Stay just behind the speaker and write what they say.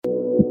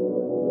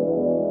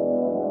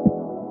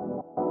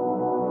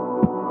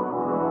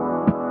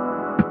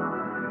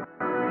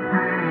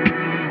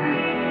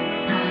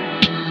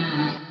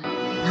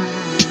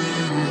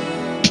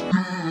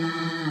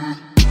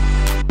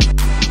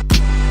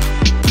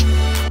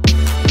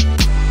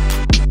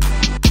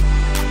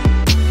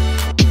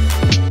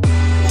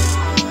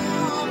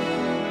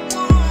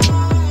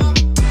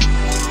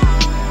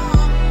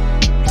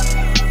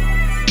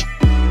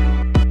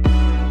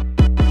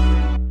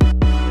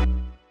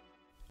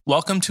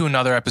Welcome to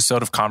another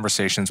episode of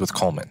Conversations with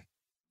Coleman.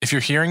 If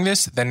you're hearing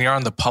this, then you're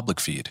on the public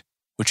feed,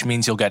 which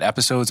means you'll get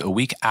episodes a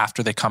week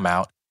after they come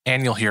out,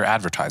 and you'll hear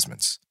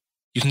advertisements.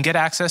 You can get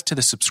access to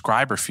the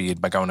subscriber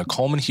feed by going to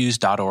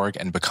colemanhughes.org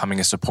and becoming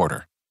a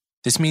supporter.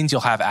 This means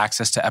you'll have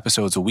access to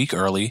episodes a week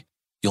early,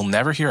 you'll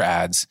never hear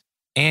ads,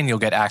 and you'll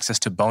get access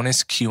to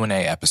bonus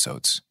Q&A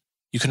episodes.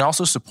 You can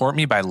also support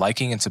me by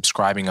liking and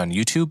subscribing on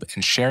YouTube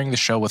and sharing the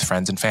show with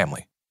friends and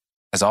family.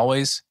 As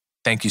always,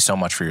 thank you so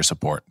much for your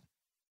support.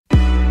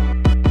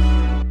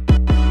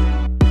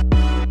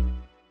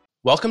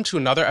 Welcome to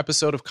another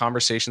episode of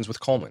Conversations with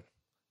Coleman.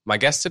 My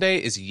guest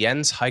today is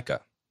Jens Heycke.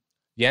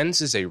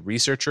 Jens is a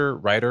researcher,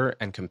 writer,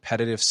 and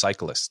competitive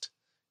cyclist.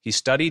 He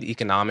studied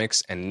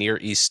economics and Near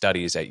East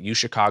studies at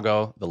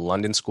UChicago, the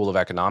London School of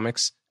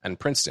Economics, and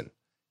Princeton.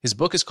 His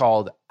book is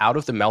called Out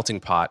of the Melting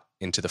Pot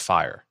into the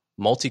Fire: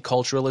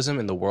 Multiculturalism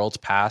in the World's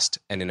Past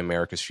and in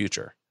America's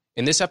Future.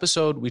 In this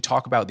episode, we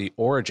talk about the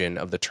origin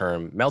of the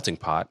term melting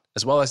pot,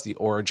 as well as the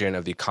origin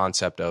of the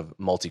concept of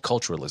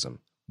multiculturalism.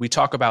 We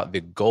talk about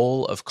the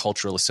goal of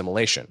cultural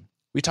assimilation.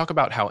 We talk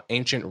about how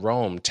ancient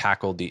Rome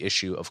tackled the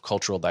issue of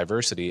cultural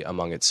diversity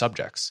among its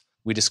subjects.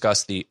 We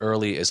discuss the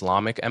early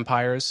Islamic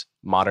empires,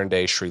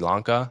 modern-day Sri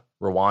Lanka,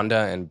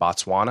 Rwanda and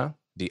Botswana,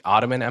 the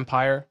Ottoman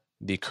Empire,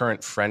 the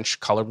current French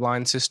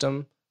colorblind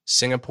system,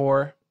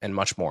 Singapore, and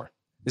much more.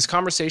 This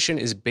conversation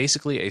is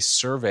basically a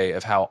survey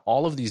of how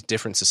all of these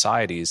different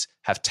societies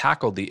have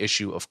tackled the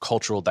issue of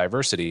cultural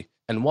diversity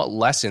and what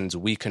lessons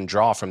we can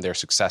draw from their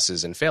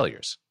successes and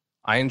failures.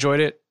 I enjoyed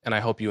it, and I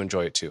hope you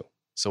enjoy it too.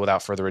 So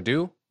without further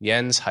ado,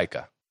 Jens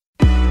Heycke.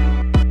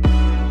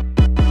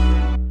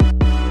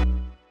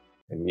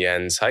 And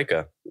Jens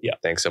Heycke,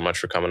 thanks so much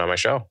for coming on my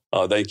show.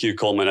 Thank you,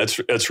 Coleman.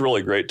 It's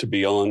really great to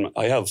be on.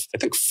 I have, I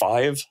think,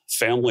 5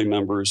 family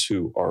members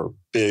who are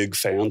big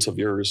fans of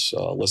yours,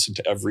 listen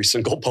to every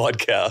single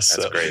podcast.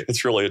 That's great.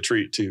 It's really a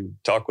treat to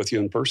talk with you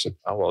in person.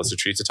 Oh, well, it's a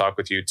treat to talk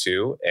with you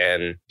too.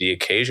 And the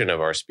occasion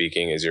of our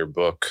speaking is your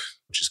book,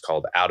 which is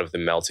called Out of the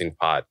Melting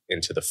Pot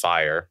into the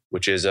Fire,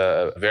 which is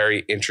a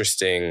very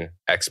interesting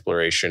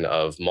exploration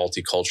of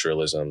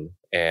multiculturalism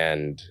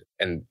and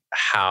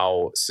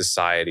how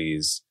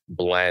societies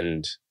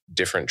blend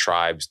different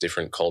tribes,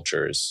 different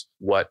cultures,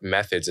 what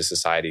methods a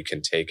society can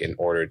take in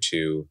order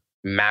to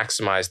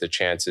maximize the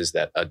chances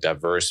that a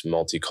diverse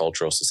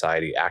multicultural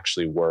society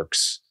actually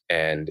works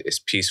and is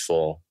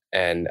peaceful.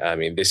 And I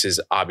mean, this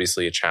is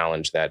obviously a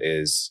challenge that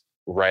is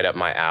right up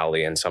my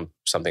alley and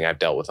something I've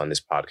dealt with on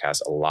this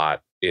podcast a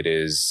lot. It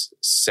is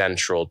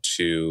central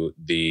to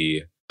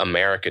the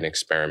American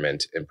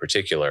experiment in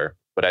particular.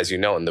 But as you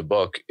know in the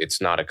book,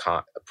 it's not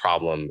a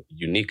problem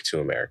unique to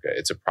America.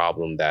 It's a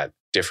problem that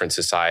different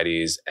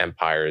societies,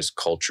 empires,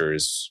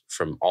 cultures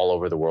from all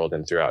over the world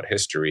and throughout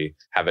history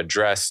have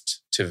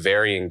addressed to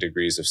varying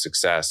degrees of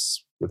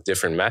success with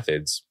different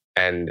methods.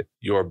 And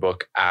your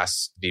book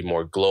asks the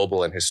more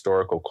global and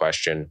historical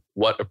question,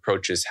 what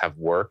approaches have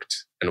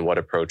worked and what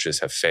approaches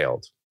have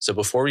failed? So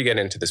before we get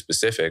into the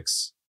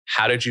specifics,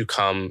 how did you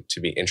come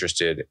to be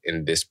interested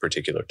in this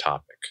particular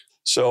topic?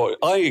 So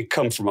I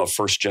come from a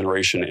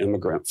first-generation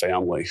immigrant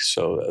family,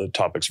 so the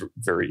topic's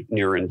very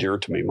near and dear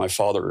to me. My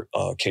father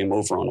came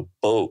over on a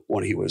boat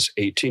when he was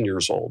 18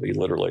 years old. He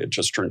literally had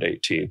just turned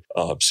 18,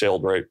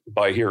 sailed right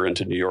by here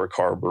into New York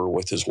Harbor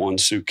with his one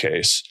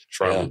suitcase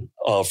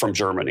from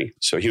Germany.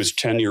 So he was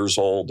 10 years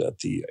old at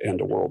the end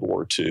of World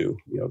War II. You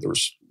know, there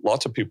was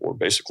lots of people were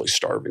basically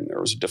starving there.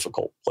 It was a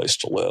difficult place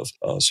to live.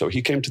 So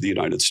he came to the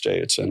United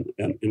States, and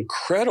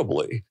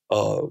incredibly,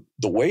 the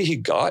way he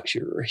got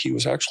here, he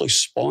was actually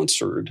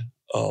sponsored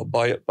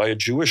by a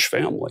Jewish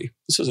family.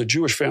 This is a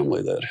Jewish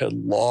family that had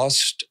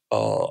lost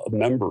a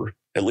member,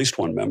 at least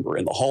one member,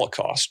 in the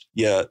Holocaust.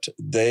 Yet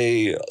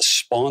they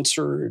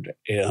sponsored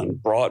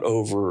and brought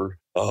over,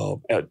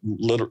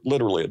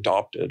 literally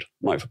adopted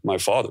my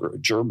father, a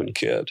German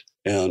kid.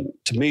 And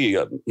to me,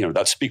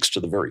 that speaks to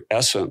the very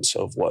essence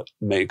of what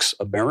makes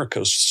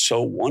America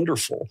so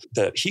wonderful,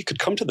 that he could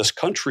come to this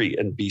country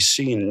and be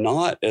seen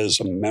not as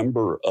a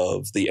member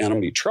of the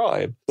enemy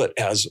tribe, but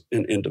as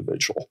an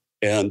individual.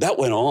 And that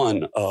went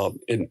on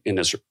in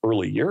his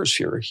early years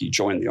here. He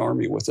joined the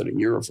Army within a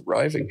year of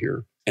arriving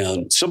here.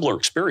 And similar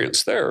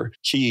experience there.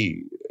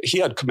 He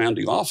had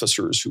commanding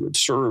officers who had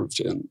served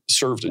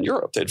in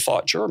Europe. They'd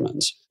fought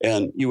Germans.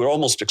 And you would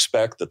almost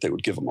expect that they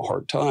would give him a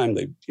hard time.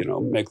 They'd,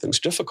 make things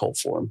difficult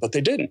for him. But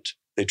they didn't.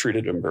 They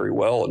treated him very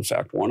well. In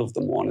fact, one of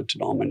them wanted to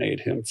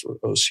nominate him for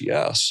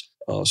OCS.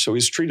 So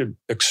he's treated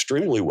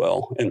extremely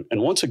well. And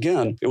once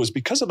again, it was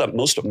because of that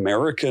most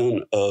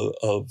American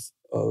of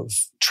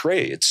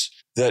traits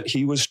that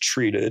he was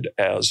treated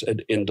as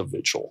an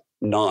individual,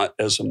 not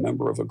as a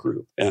member of a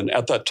group. And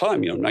at that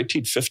time,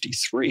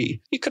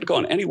 1953, he could have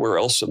gone anywhere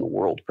else in the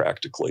world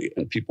practically,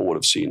 and people would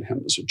have seen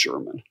him as a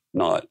German,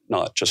 not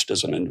just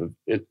as an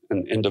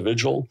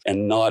individual,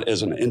 and not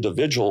as an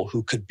individual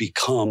who could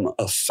become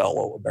a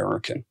fellow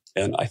American.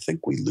 And I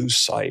think we lose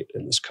sight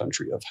in this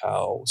country of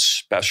how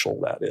special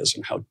that is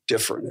and how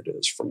different it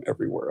is from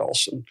everywhere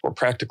else, or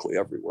practically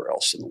everywhere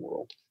else in the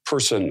world.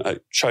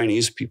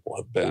 Chinese people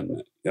have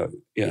been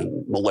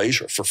in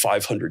Malaysia for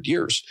 500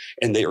 years,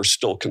 and they are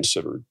still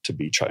considered to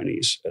be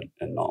Chinese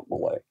and not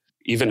Malay.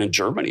 Even in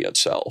Germany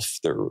itself,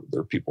 there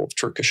are people of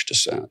Turkish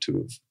descent who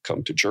have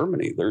come to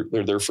Germany.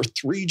 They're there for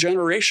 3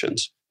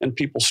 generations, and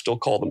people still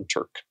call them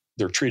Turk.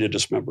 They're treated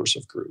as members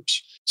of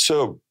groups.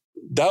 So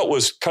that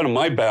was kind of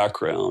my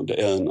background,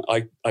 and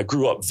I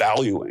grew up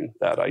valuing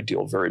that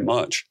ideal very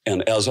much.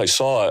 And as I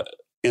saw it,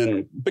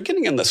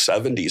 beginning in the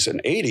 70s and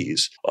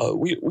 80s,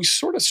 we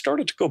sort of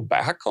started to go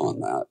back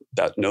on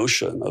that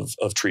notion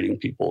of treating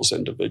people as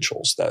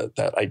individuals.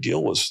 That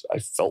ideal I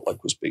felt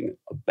like was being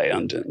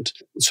abandoned.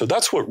 So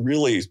that's what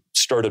really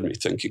started me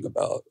thinking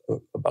about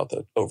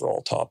the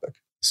overall topic.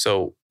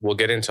 So we'll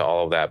get into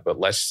all of that, but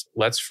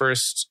let's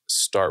first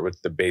start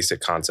with the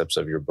basic concepts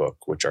of your book,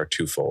 which are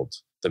twofold: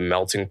 the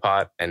melting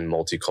pot and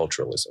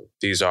multiculturalism.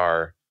 These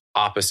are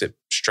opposite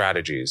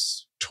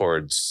strategies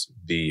towards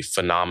the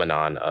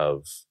phenomenon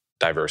of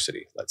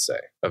diversity, let's say,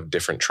 of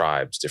different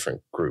tribes,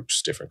 different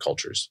groups, different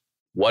cultures.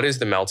 What is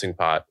the melting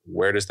pot?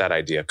 Where does that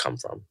idea come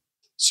from?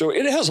 So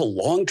it has a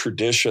long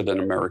tradition in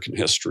American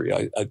history.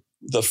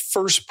 The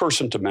first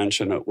person to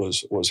mention it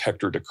was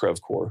Hector de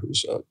Crèvecoeur,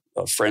 who's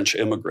a French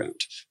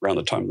immigrant around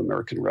the time of the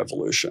American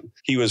Revolution.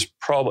 He was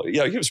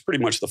pretty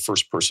much the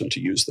first person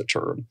to use the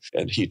term.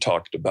 And he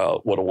talked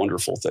about what a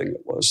wonderful thing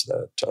it was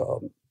that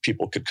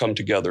people could come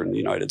together in the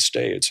United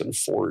States and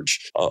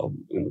forge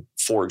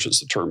is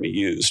the term he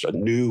used, a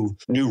new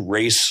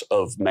race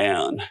of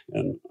man.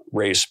 And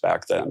race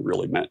back then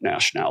really meant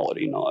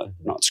nationality,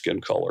 not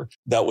skin color.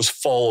 That was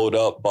followed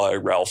up by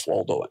Ralph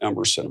Waldo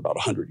Emerson about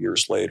 100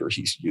 years later.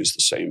 He used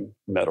the same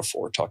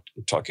metaphor,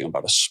 talking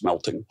about a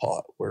smelting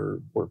pot where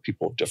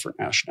people of different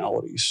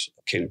nationalities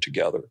came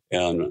together.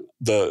 And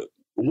the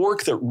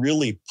work that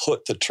really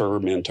put the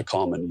term into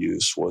common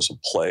use was a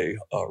play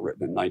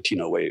written in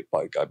 1908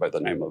 by a guy by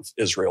the name of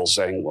Israel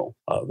Zangwill.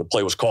 The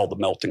play was called The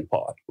Melting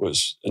Pot. It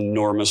was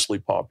enormously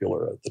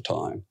popular at the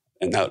time.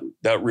 And that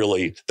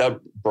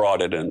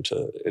brought it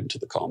into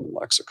the common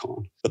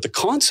lexicon. But the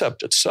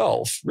concept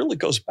itself really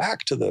goes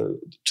back to the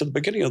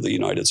beginning of the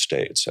United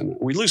States. And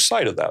we lose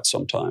sight of that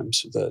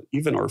sometimes, that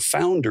even our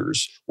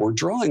founders were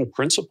drawing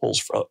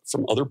principles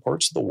from other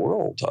parts of the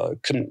world.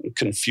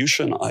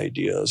 Confucian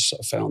ideas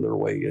found their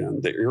way in.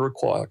 The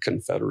Iroquois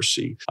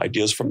Confederacy,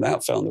 ideas from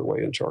that found their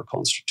way into our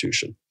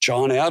Constitution.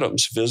 John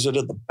Adams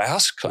visited the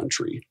Basque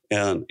Country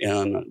and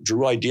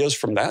drew ideas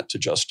from that to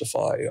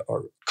justify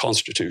our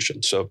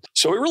Constitution. So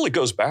it really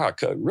goes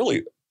back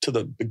really to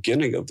the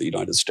beginning of the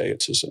United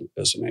States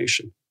as a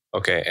nation.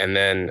 Okay, and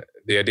then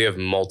the idea of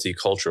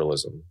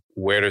multiculturalism,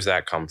 where does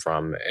that come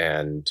from,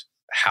 and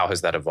how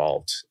has that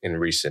evolved in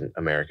recent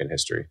American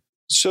history?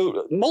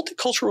 So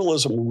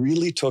multiculturalism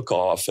really took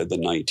off in the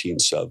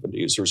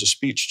 1970s. There was a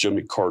speech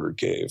Jimmy Carter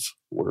gave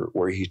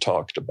where he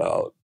talked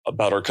about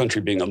our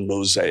country being a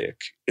mosaic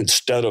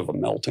instead of a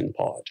melting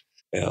pot.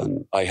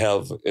 And I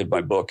have in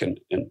my book an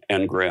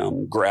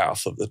engram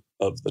graph of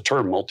the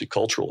term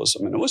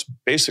multiculturalism, and it was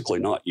basically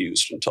not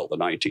used until the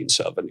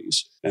 1970s,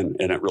 and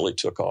it really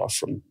took off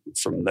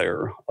from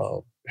there.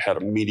 Had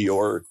a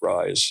meteoric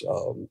rise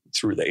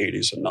through the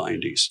 80s and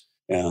 90s,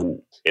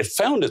 and it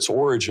found its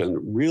origin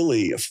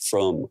really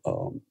from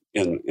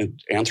in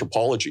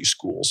anthropology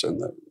schools in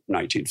the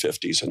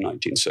 1950s and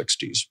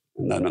 1960s,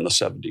 and then in the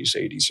 70s,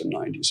 80s, and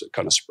 90s, it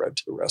kind of spread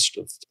to the rest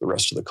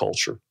of the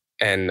culture.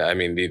 And I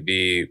mean,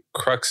 the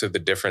crux of the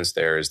difference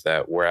there is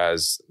that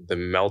whereas the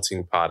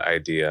melting pot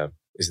idea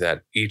is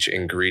that each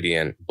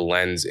ingredient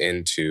blends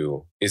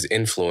into, is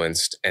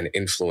influenced and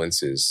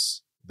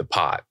influences the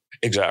pot.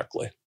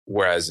 Exactly.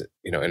 Whereas,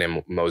 in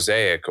a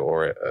mosaic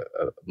or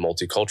a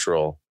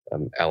multicultural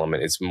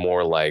element, it's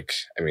more like,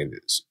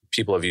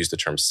 people have used the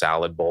term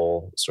salad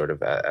bowl sort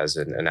of as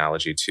an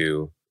analogy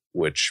to,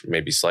 which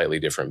may be slightly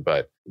different,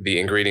 but the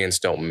ingredients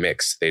don't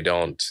mix. They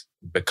don't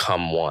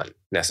become one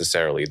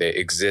necessarily. They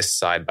exist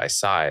side by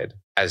side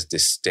as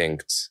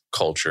distinct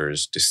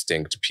cultures,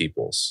 distinct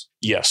peoples.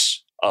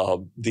 Yes.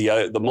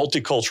 The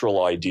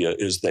multicultural idea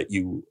is that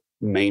you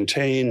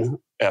maintain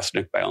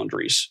ethnic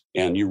boundaries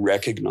and you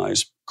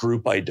recognize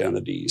group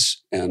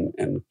identities and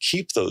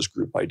keep those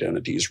group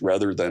identities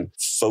rather than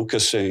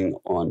focusing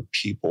on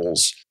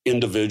people's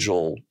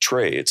individual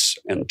traits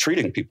and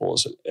treating people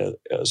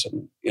as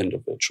an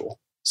individual.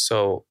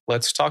 So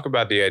let's talk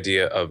about the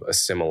idea of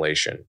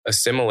assimilation.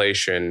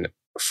 Assimilation,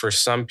 for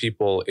some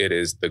people, it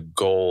is the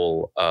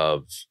goal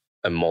of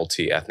a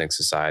multi-ethnic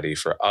society.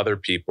 For other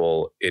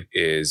people, it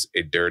is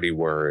a dirty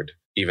word,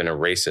 even a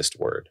racist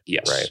word.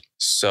 Yes. Right.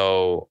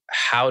 So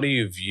how do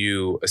you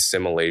view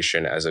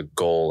assimilation as a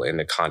goal in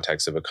the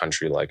context of a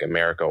country like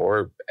America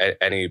or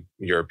any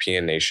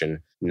European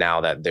nation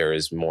now that there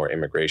is more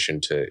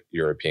immigration to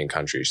European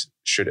countries?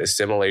 Should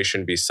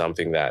assimilation be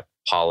something that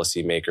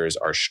policymakers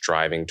are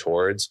striving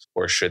towards,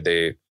 or should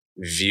they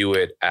view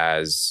it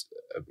as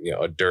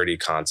a dirty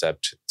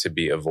concept to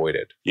be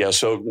avoided. Yeah,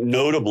 so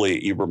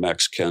notably, Ibram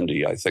X.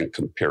 Kendi, I think,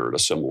 compared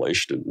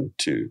assimilation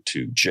to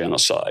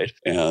genocide.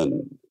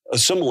 And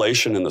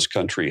assimilation in this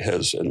country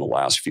has, in the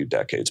last few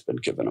decades, been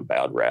given a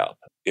bad rap.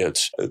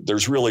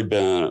 There's really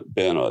been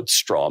a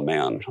straw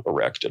man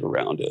erected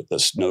around it.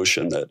 This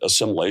notion that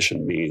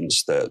assimilation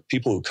means that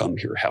people who come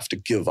here have to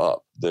give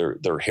up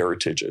their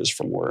heritages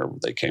from wherever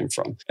they came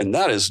from. And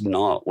that is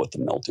not what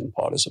the melting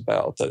pot is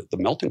about. The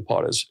melting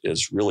pot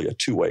is really a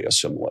two-way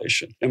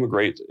assimilation.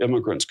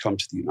 Immigrants come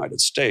to the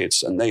United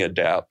States and they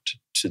adapt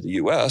to the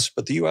U.S.,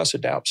 but the U.S.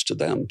 adapts to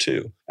them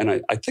too.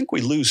 And I think we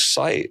lose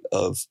sight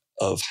of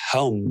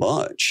how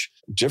much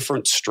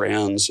different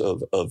strands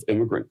of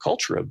immigrant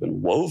culture have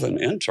been woven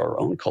into our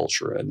own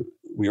culture. And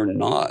we are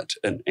not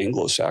an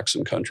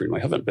Anglo-Saxon country, and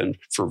we haven't been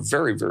for a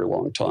very, very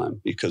long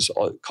time, because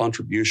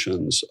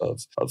contributions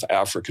of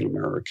African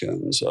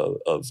Americans,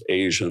 of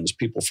Asians,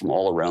 people from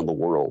all around the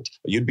world,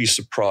 you'd be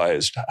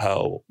surprised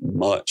how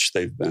much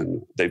they've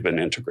been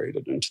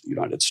integrated into the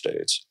United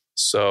States.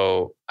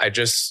 So I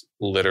just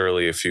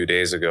literally a few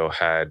days ago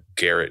had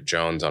Garrett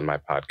Jones on my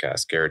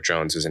podcast. Garrett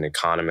Jones is an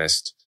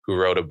economist who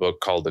wrote a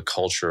book called The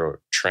Cultural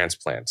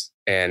Transplant.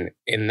 And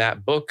in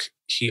that book,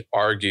 he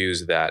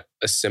argues that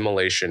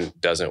assimilation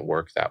doesn't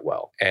work that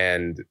well.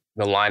 And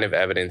the line of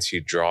evidence he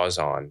draws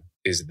on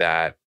is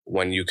that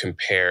when you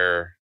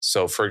compare,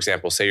 so for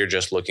example, say you're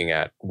just looking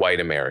at white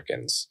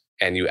Americans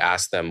and you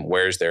ask them,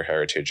 where's their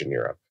heritage in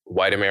Europe?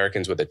 White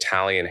Americans with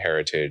Italian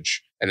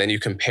heritage, and then you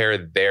compare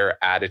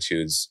their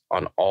attitudes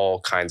on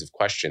all kinds of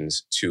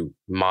questions to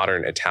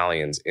modern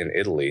Italians in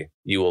Italy,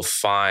 you will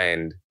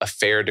find a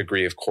fair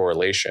degree of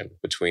correlation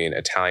between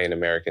Italian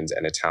Americans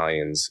and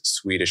Italians,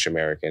 Swedish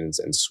Americans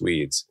and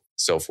Swedes,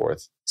 so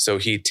forth. So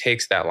he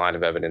takes that line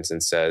of evidence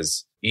and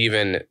says,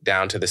 even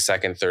down to the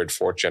second, third,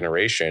 fourth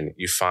generation,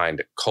 you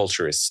find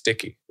culture is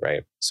sticky,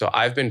 right? So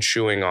I've been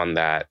chewing on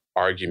that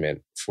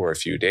argument for a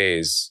few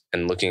days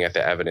and looking at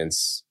the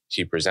evidence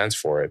he presents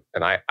for it.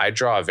 And I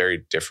draw a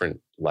very different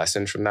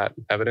lesson from that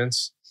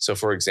evidence. So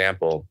for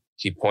example,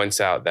 he points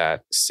out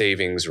that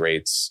savings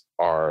rates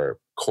are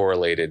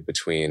correlated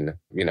between,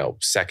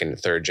 second,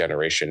 third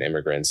generation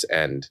immigrants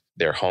and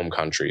their home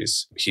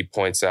countries. He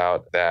points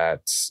out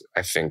that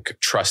I think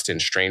trust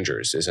in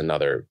strangers is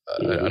another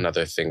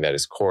thing that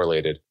is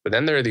correlated. But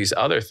then there are these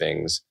other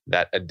things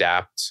that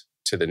adapt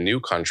to the new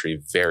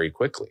country very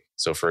quickly.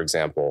 So for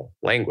example,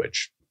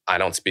 language. I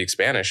don't speak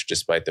Spanish,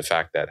 despite the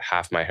fact that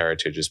half my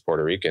heritage is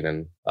Puerto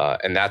Rican,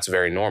 and that's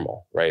very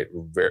normal, right?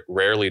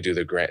 Rarely does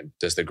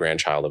the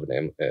grandchild of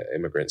an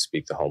immigrant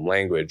speak the home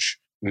language.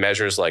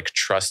 Measures like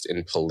trust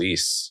in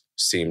police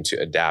seem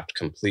to adapt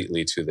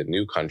completely to the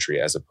new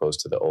country as opposed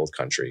to the old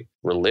country.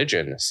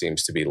 Religion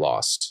seems to be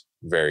lost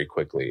very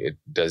quickly.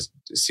 It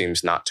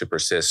seems not to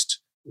persist,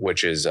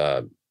 which is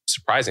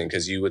surprising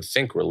because you would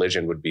think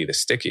religion would be the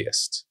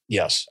stickiest.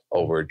 Yes.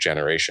 Over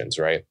generations,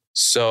 right?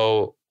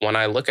 So when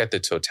I look at the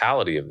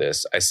totality of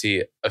this, I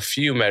see a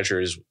few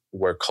measures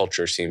where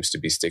culture seems to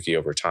be sticky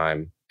over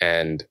time,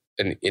 and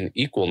an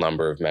equal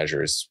number of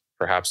measures,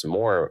 perhaps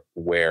more,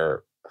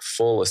 where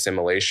full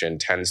assimilation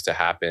tends to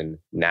happen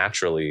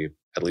naturally,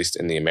 at least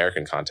in the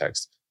American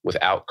context,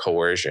 without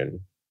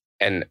coercion.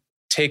 And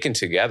taken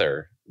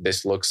together,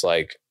 this looks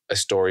like a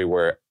story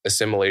where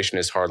assimilation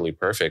is hardly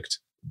perfect,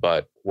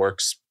 but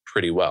works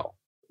pretty well.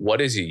 What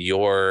is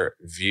your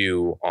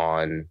view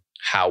on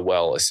how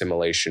well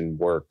assimilation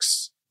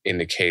works in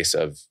the case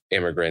of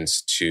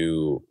immigrants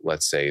to,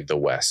 let's say, the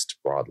West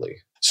broadly?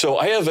 So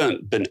I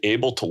haven't been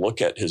able to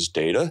look at his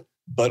data,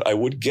 but I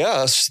would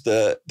guess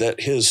that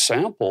his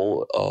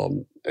sample,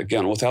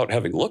 again, without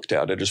having looked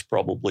at it, is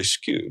probably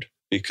skewed.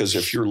 Because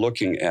if you're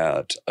looking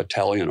at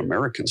Italian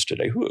Americans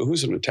today,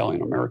 who's an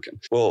Italian American?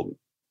 Well,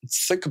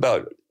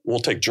 we'll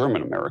take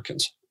German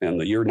Americans. In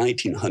the year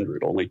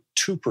 1900, only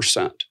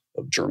 2%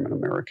 of German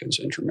Americans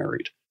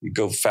intermarried. You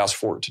go fast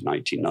forward to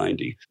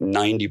 1990,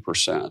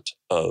 90%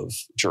 of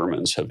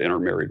Germans have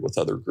intermarried with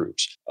other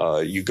groups.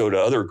 You go to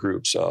other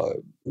groups,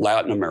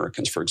 Latin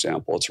Americans, for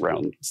example, it's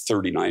around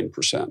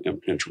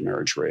 39%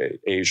 intermarriage rate,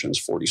 Asians,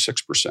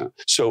 46%.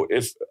 So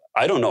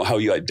I don't know how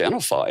you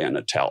identify an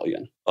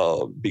Italian,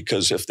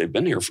 because if they've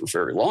been here for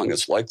very long,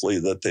 it's likely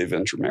that they've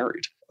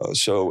intermarried.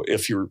 So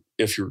if you're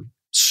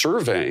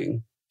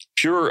surveying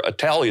pure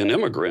Italian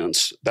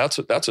immigrants, that's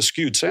a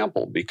skewed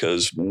sample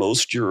because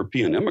most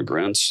European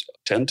immigrants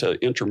tend to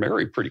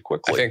intermarry pretty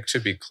quickly. I think, to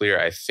be clear,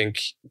 I think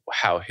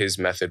how his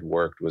method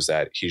worked was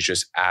that he's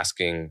just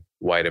asking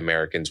white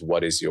Americans,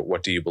 what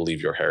do you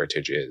believe your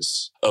heritage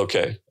is?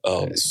 Okay.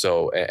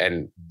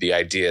 And the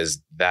idea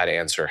is that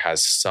answer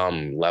has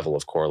some level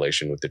of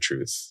correlation with the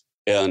truth.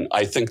 And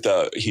I think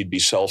that he'd be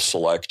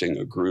self-selecting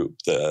a group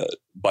that,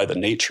 by the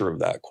nature of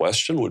that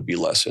question, would be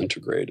less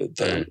integrated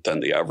than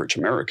the average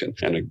American.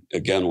 And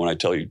again, when I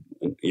tell you,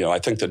 I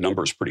think the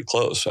number is pretty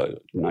close.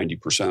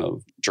 90%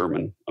 of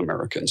German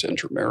Americans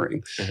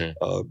intermarrying.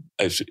 Mm-hmm.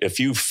 If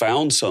you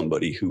found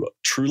somebody who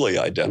truly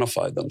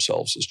identified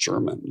themselves as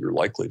German, you're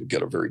likely to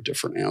get a very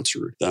different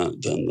answer than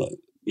the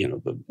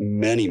the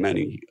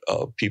many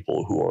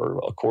people who are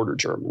a quarter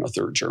German, a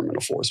third German,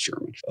 a fourth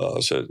German.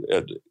 So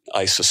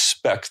I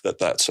suspect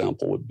that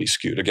sample would be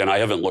skewed. Again, I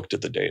haven't looked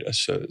at the data,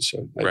 so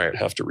I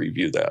have to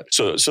review that.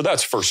 So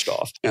that's first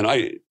off. And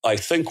I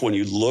think when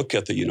you look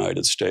at the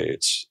United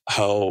States,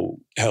 how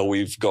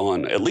we've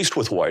gone, at least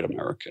with white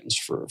Americans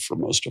for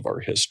most of our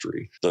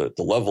history, the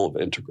level of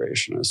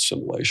integration and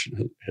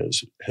assimilation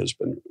has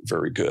been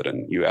very good.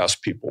 And you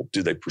ask people,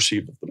 do they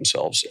perceive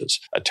themselves as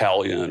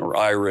Italian or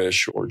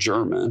Irish or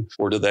German,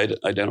 or do they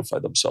identify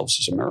themselves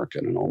as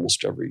American? And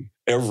almost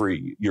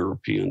every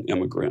European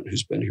immigrant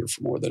who's been here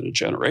for more than a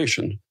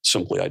generation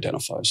simply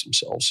identifies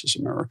themselves as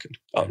American.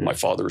 My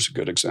father is a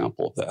good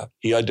example of that.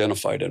 He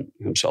identified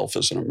himself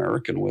as an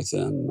American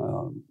within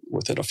a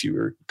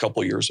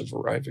couple of years of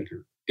arriving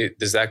here.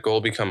 Does that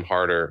goal become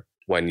harder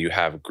when you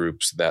have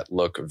groups that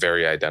look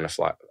very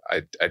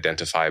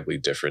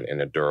identifiably different in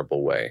a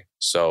durable way?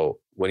 So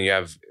when you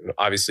have,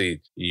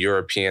 obviously,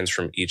 Europeans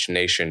from each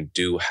nation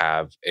do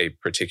have a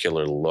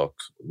particular look,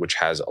 which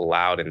has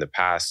allowed in the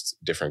past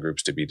different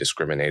groups to be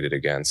discriminated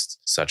against,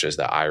 such as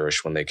the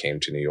Irish when they came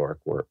to New York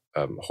were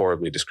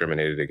horribly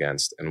discriminated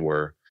against and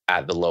were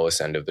at the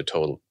lowest end of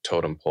the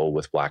totem pole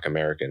with Black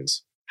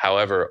Americans.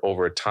 However,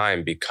 over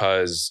time,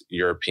 because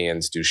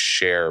Europeans do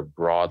share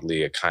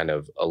broadly a kind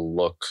of a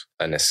look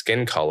and a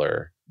skin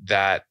color,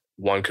 that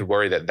one could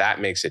worry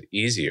that makes it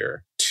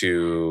easier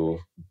to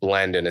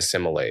blend and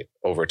assimilate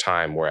over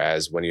time.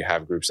 Whereas when you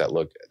have groups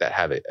that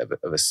have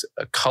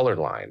a color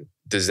line,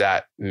 does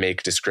that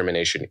make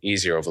discrimination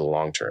easier over the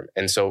long term?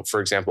 And so, for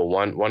example,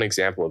 one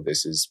example of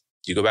this is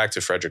you go back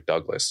to Frederick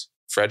Douglass.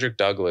 Frederick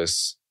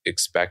Douglass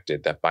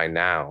expected that by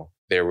now,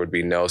 there would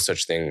be no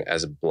such thing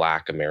as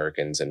Black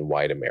Americans and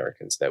white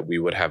Americans, that we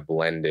would have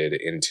blended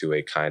into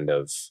a kind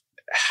of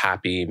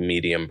happy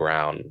medium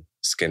brown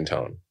skin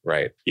tone,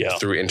 right? Yeah.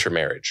 Through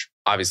intermarriage.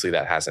 Obviously,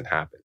 that hasn't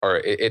happened, or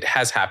it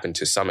has happened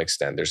to some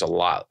extent. There's a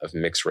lot of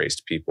mixed race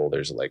people.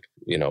 There's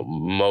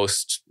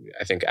most,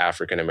 I think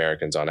African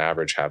Americans on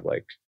average have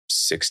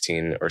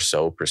 16 or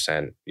so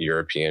 %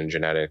 European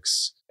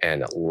genetics.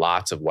 And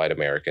lots of white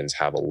Americans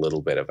have a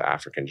little bit of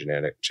African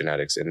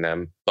genetics in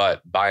them.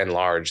 But by and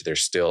large, there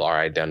still are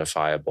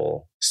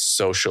identifiable,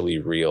 socially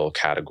real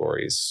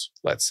categories,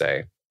 let's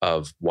say,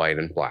 of white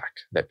and Black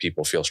that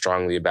people feel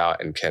strongly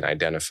about and can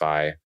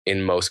identify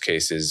in most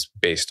cases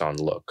based on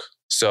look.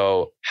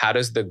 So how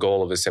does the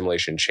goal of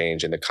assimilation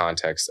change in the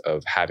context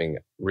of having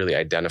really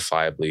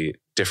identifiably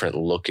different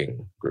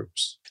looking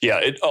groups? Yeah,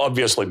 it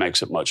obviously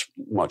makes it much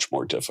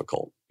more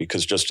difficult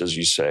because, just as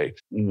you say,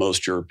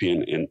 most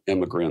European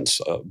immigrants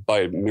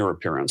by mere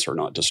appearance are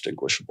not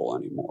distinguishable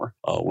anymore.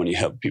 When you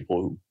have people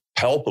who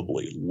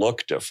palpably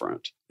look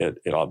different,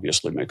 it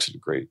obviously makes it a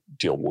great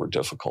deal more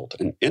difficult.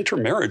 And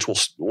intermarriage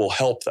will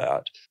help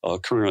that.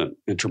 Current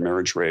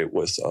intermarriage rate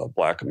with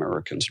Black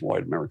Americans and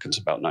white Americans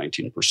about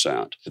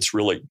 19%. It's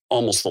really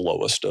almost the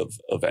lowest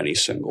of any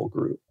single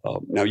group.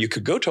 Now, you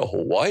could go to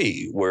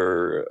Hawaii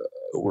where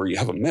you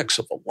have a mix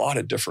of a lot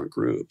of different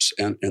groups.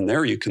 And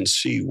there you can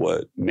see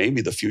what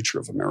maybe the future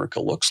of America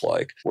looks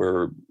like,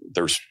 where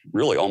there's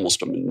really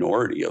almost a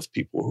minority of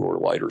people who are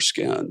lighter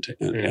skinned.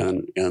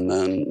 And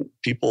then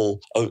people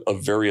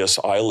of various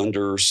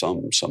islanders,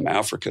 some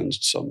Africans,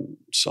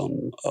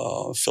 some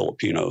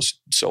Filipinos,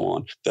 so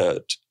on,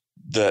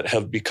 that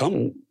have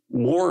become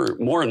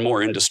more and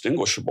more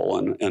indistinguishable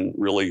and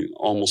really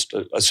almost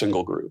a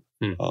single group.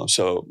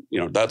 So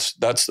that's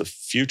the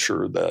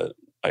future that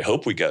I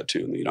hope we get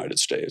to in the United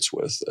States,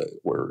 with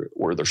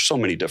where there's so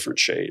many different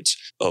shades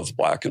of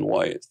Black and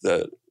white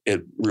that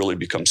it really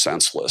becomes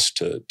senseless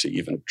to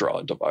even draw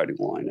a dividing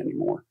line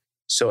anymore.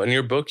 So in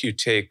your book, you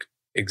take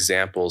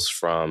examples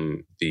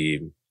from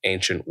the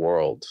ancient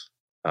world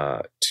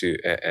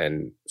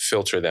and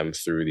filter them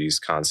through these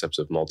concepts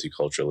of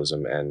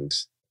multiculturalism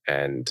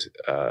and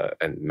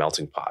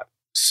melting pot.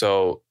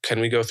 So can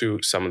we go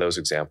through some of those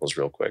examples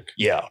real quick?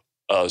 Yeah.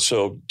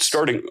 So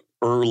starting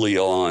early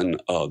on,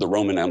 the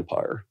Roman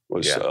Empire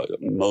was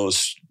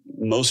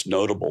most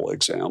notable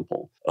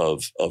example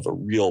of a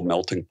real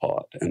melting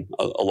pot. And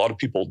a lot of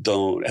people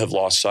have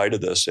lost sight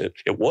of this.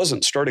 It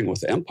wasn't starting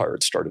with the empire.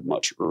 It started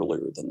much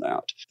earlier than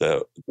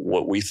that.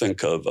 What we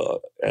think of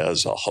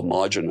as a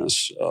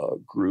homogenous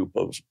group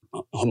of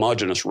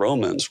homogenous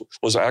Romans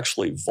was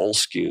actually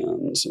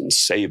Volscians and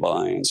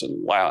Sabines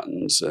and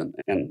Latins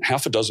and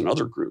half a dozen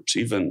other groups.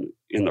 Even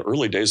in the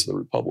early days of the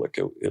Republic,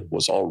 it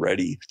was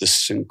already this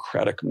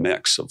syncretic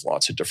mix of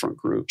lots of different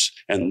groups.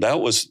 And that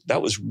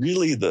was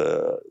really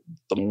the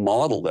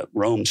model that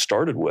Rome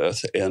started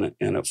with, and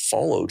it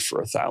followed for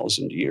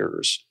 1,000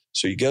 years.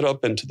 So you get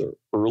up into the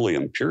early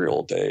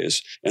imperial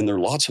days, and there are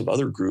lots of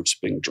other groups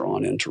being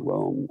drawn into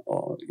Rome,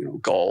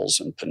 Gauls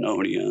and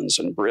Pannonians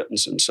and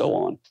Britons and so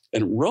on.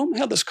 And Rome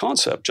had this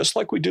concept, just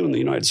like we do in the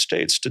United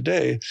States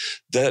today,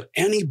 that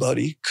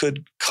anybody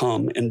could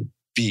come and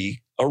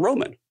be a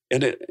Roman.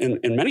 And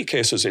in many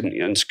cases,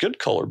 and skin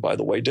color, by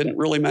the way, didn't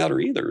really matter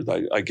either.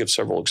 I give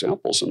several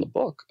examples in the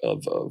book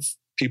of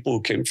people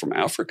who came from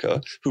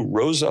Africa who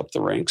rose up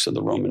the ranks of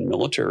the Roman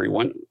military,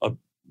 went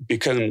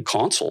became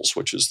consuls,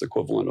 which is the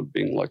equivalent of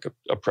being like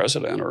a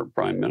president or a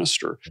prime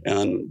minister.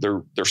 And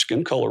their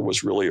skin color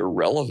was really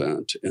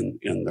irrelevant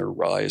in their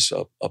rise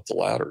up the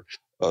ladder.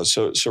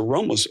 So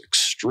Rome was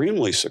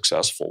extremely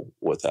successful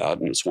with that,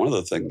 and it's one of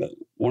the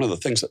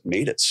things that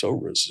made it so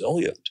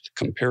resilient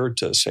compared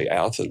to, say,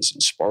 Athens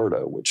and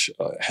Sparta, which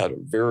had a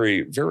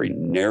very, very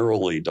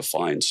narrowly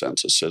defined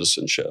sense of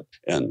citizenship,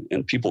 and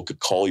people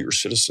could call your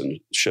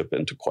citizenship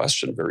into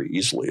question very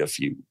easily if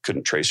you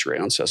couldn't trace your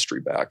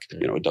ancestry back,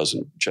 a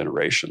dozen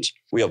generations.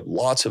 We have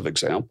lots of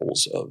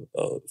examples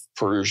of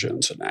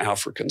Persians and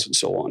Africans and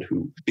so on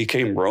who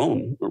became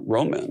Roman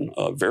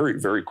very,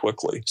 very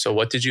quickly. So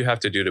what did you have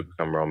to do to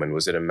become Roman?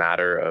 Was it a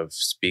matter of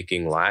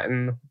speaking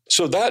Latin?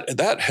 So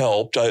that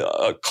helped.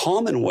 A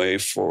common way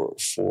for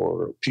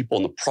people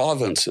in the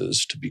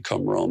provinces to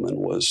become Roman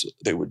was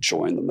they would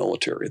join the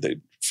military. They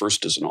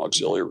first as an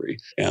auxiliary,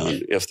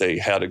 and if they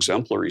had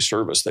exemplary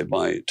service, they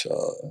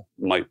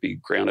might be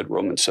granted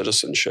Roman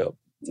citizenship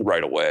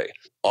right away.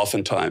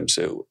 Oftentimes,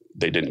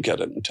 they didn't get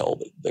it until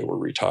they were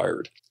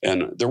retired.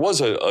 And there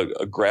was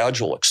a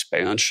gradual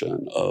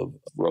expansion of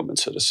Roman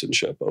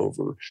citizenship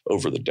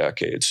over the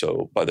decades.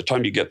 So by the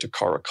time you get to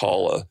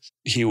Caracalla,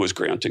 he was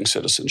granting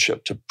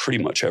citizenship to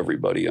pretty much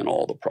everybody in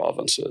all the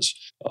provinces.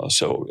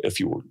 So if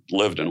you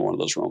lived in one of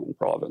those Roman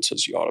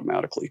provinces, you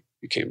automatically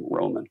became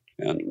Roman.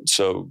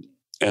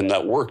 And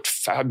that worked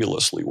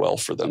fabulously well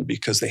for them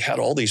because they had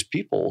all these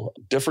people,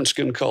 different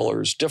skin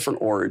colors,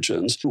 different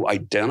origins, who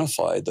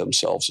identified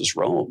themselves as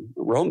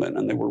Roman,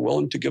 and they were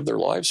willing to give their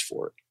lives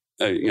for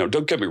it.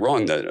 Don't get me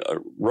wrong,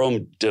 that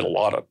Rome did a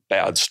lot of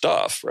bad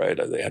stuff, right?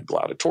 They had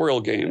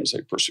gladiatorial games,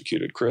 they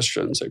persecuted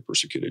Christians, they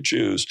persecuted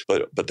Jews,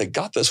 but they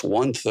got this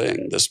one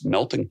thing, this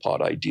melting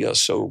pot idea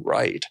so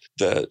right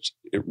that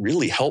it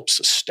really helped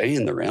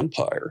sustain their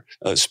empire,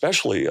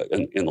 especially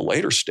in the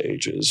later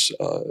stages.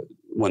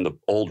 When the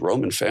old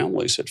Roman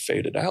families had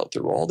faded out,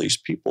 there were all these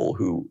people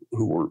who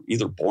were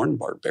either born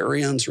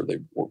barbarians or they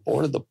were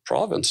born in the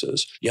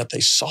provinces, yet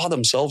they saw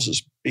themselves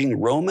as being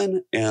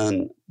Roman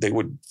and they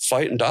would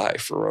fight and die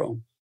for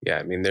Rome. Yeah,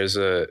 I mean, there's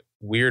a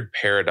weird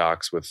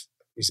paradox with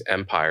these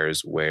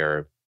empires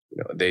where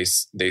they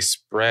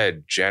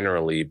spread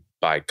generally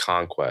by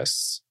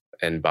conquests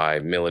and by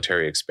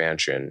military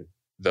expansion,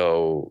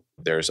 though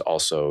there's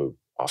also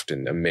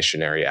often a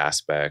missionary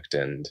aspect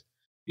and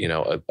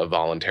a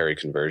voluntary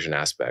conversion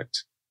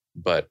aspect.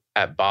 But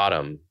at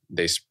bottom,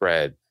 they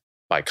spread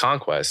by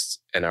conquests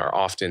and are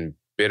often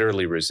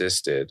bitterly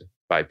resisted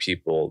by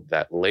people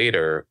that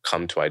later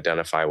come to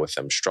identify with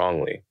them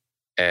strongly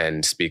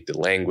and speak the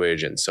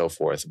language and so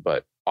forth.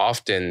 But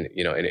often,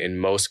 in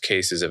most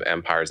cases of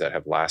empires that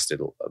have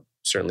lasted,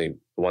 certainly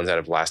the ones that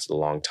have lasted a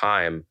long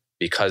time,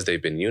 because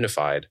they've been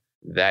unified,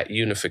 that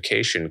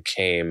unification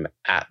came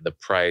at the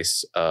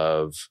price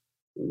of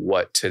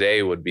what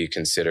today would be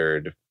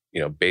considered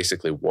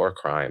basically war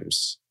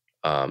crimes,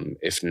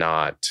 if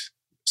not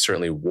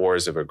certainly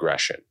wars of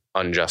aggression,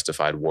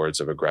 unjustified wars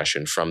of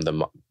aggression from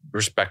the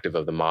perspective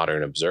of the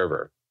modern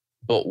observer.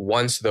 But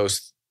once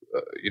those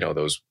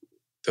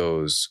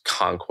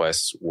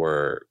conquests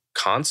were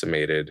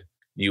consummated,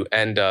 you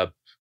end up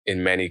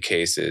in many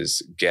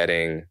cases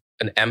getting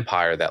an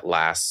empire that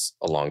lasts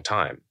a long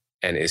time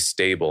and is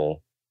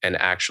stable and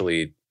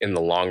actually in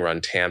the long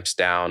run tamps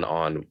down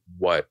on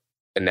what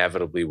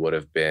inevitably would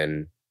have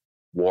been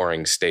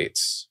warring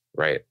states,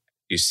 right?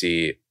 You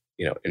see,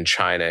 in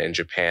China and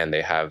Japan,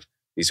 they have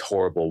these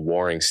horrible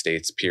warring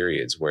states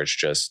periods where it's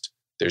just,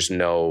 there's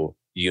no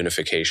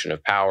unification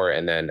of power.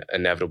 And then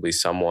inevitably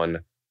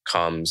someone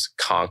comes,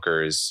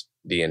 conquers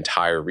the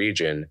entire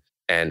region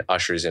and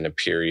ushers in a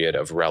period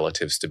of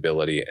relative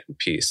stability and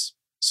peace.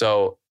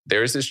 So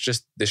there's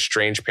this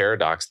strange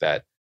paradox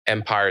that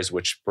empires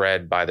which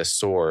spread by the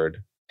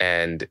sword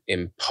and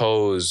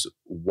impose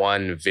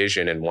one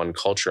vision and one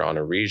culture on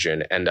a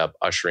region end up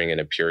ushering in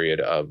a period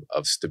of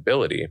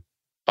stability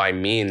by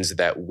means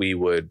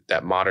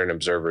that modern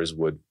observers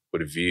would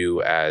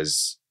view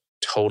as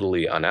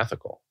totally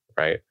unethical,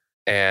 right?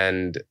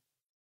 And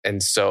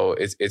so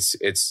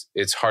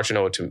it's hard to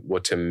know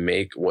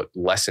what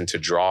lesson to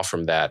draw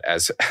from that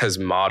as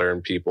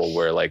modern people,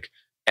 where like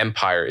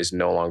empire is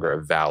no longer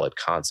a valid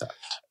concept.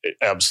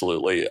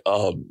 Absolutely.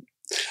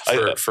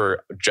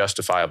 For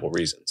justifiable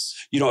reasons.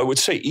 I would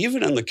say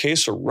even in the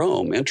case of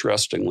Rome,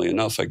 interestingly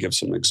enough, I give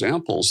some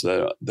examples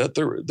that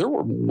there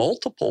were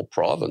multiple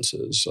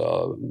provinces,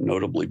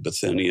 notably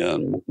Bithynia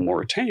and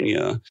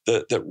Mauritania,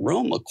 that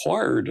Rome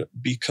acquired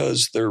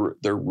because their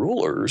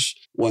rulers,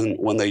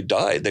 when they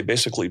died, they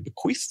basically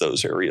bequeathed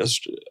those areas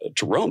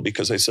to Rome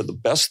because they said the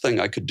best thing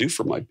I could do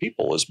for my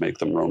people is make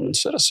them Roman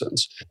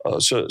citizens.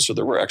 So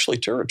there were actually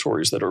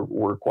territories that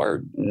were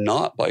acquired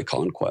not by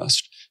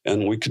conquest.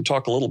 And we can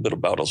talk a little bit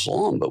about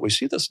Islam, but we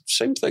see the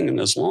same thing in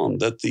Islam,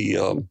 that the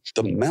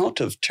amount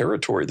of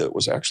territory that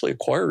was actually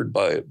acquired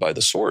by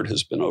the sword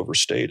has been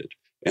overstated.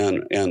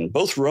 And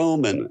both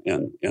Rome and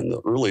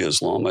the early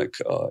Islamic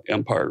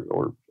empire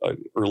or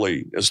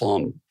early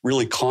Islam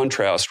really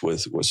contrast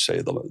with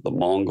say, the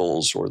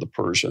Mongols or the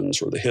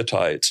Persians or the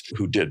Hittites,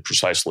 who did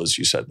precisely as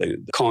you said. They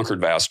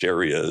conquered vast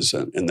areas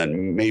and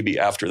then maybe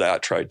after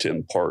that tried to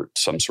impart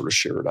some sort of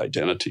shared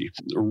identity.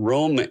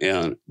 Rome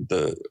and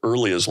the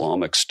early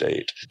Islamic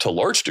state, to a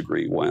large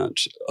degree,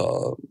 went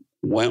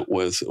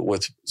with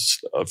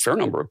a fair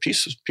number of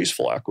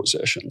peaceful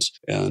acquisitions.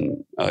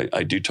 And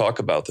I do talk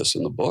about this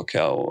in the book,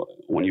 how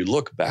when you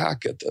look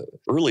back at the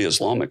early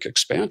Islamic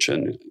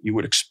expansion, you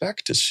would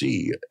expect to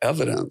see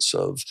evidence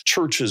of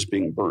churches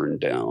being burned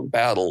down,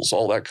 battles,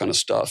 all that kind of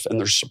stuff. And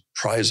there's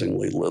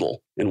surprisingly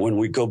little. And when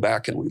we go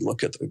back and we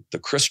look at the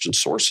Christian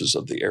sources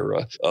of the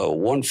era,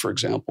 one, for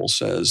example,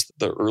 says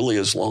the early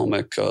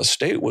Islamic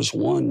state was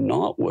won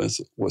not with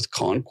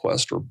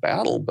conquest or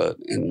battle, but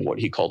in what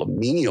he called a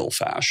menial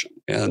fashion.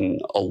 And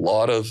a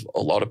lot of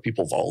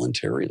people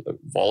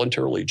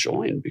voluntarily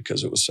joined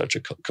because it was such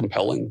a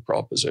compelling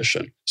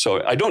proposition.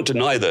 So I don't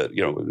deny that,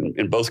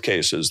 in both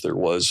cases there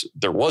was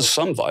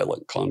some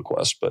violent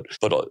conquest, but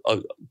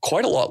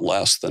quite a lot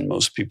less than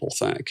most people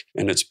think.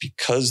 And it's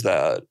because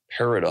that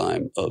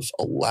paradigm of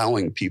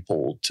allowing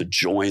people to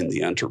join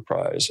the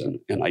enterprise and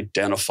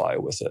identify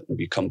with it and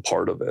become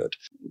part of it,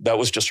 that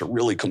was just a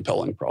really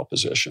compelling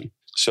proposition.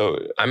 So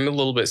I'm a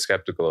little bit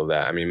skeptical of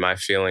that. I mean, my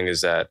feeling is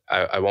that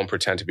I won't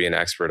pretend to be an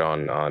expert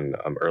on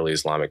early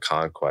Islamic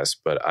conquest,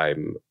 but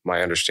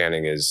my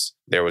understanding is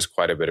there was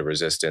quite a bit of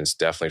resistance,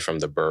 definitely from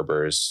the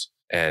Berbers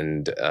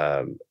and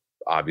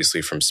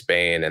obviously from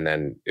Spain, and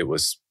then it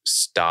was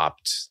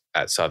stopped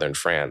at southern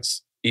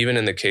France. Even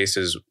in the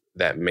cases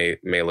that may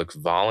look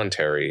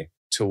voluntary,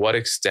 to what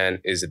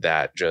extent is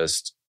that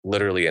just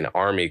literally an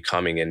army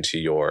coming into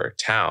your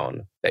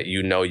town that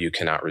you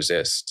cannot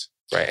resist?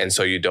 Right. And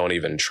so you don't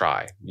even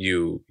try.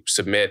 You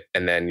submit,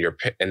 and then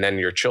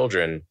your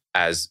children,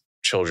 as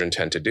children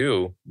tend to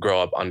do,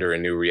 grow up under a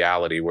new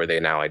reality where they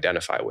now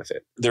identify with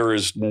it. There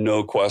is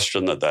no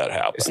question that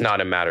happened. It's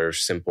not a matter of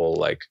simple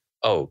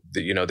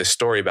the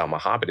story about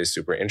Muhammad is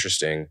super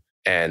interesting.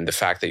 And the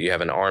fact that you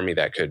have an army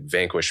that could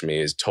vanquish me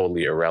is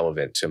totally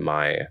irrelevant to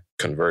my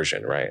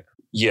conversion, right?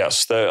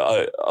 Yes,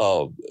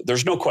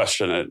 there's no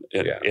question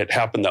it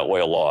happened that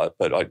way a lot.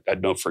 But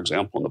I'd note, for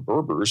example, in the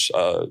Berbers,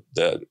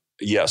 that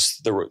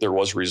yes, there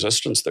was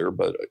resistance there,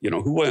 but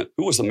who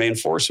was the main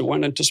force who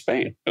went into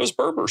Spain? It was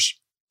Berbers.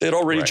 They had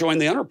already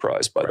joined the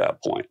enterprise by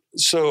that point.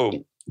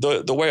 So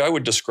the way I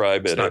would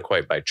describe it's it, not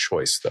quite by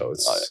choice though.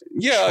 It's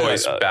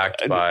choice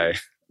backed by.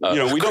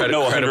 We don't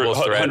know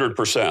 100%.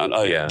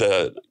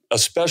 100%.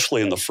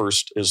 Especially in the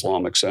first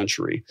Islamic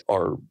century,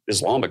 our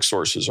Islamic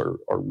sources are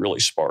really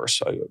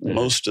sparse.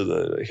 Most of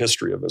the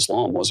history of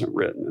Islam wasn't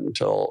written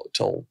until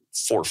 4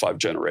 or 5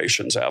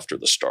 generations after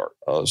the start.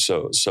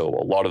 So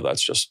a lot of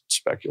that's just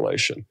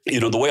speculation.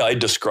 The way I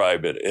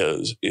describe it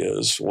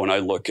is when I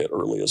look at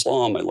early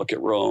Islam, I look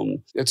at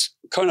Rome. It's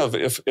kind of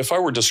if I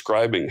were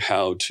describing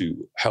how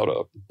to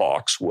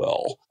box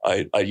well,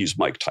 I use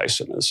Mike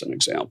Tyson as an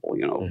example.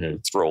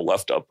 Throw a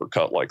left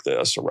uppercut like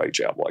this, a right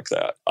jab like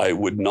that. I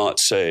would not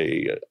say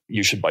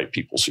you should bite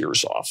people's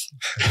ears off,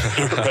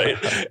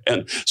 right?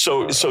 And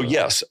so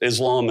yes,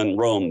 Islam and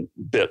Rome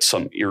bit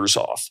some ears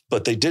off,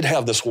 but they did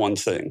have this one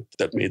thing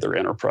that made their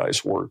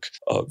enterprise work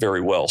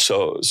very well.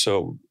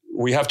 So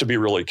we have to be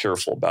really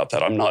careful about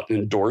that. I'm not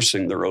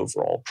endorsing their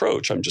overall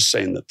approach. I'm just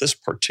saying that this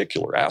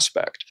particular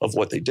aspect of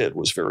what they did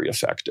was very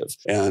effective.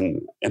 And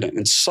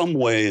in some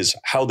ways,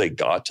 how they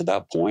got to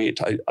that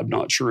point, I'm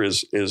not sure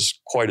is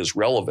quite as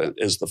relevant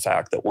as the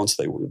fact that once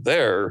they were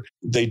there,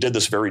 they did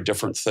this very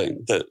different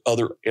thing that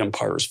other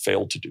empires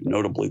failed to do,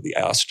 notably the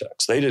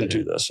Aztecs. They didn't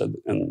do this,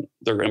 and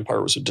their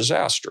empire was a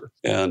disaster.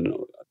 And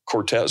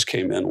Cortez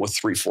came in with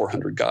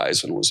 300-400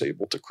 guys and was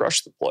able to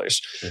crush the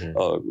place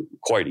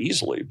quite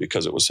easily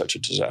because it was such a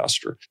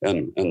disaster.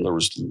 And there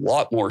was a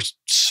lot more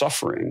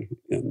suffering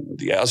in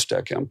the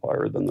Aztec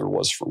Empire than there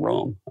was for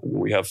Rome. I mean,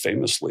 we have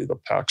famously the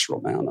Pax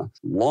Romana,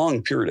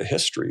 long period of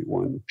history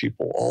when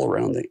people all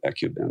around the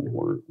Ecubin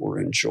were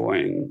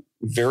enjoying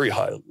very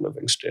high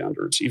living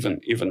standards, even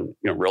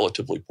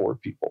relatively poor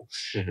people.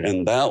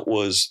 And that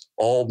was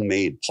all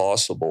made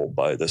possible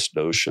by this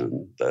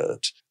notion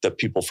that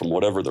people from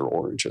whatever their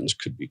origins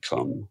could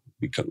become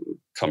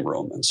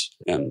Romans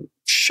and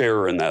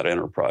share in that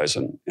enterprise,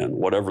 and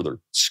whatever their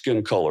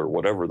skin color,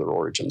 whatever their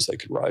origins, they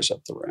could rise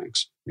up the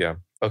ranks. Yeah.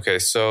 Okay.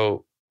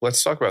 So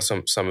let's talk about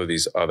some of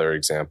these other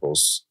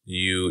examples.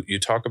 You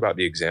talk about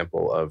the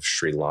example of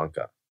Sri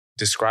Lanka.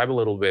 Describe a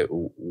little bit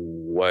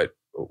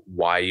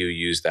why you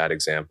use that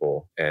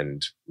example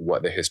and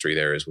what the history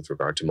there is with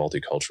regard to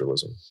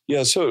multiculturalism.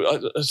 Yeah,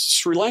 so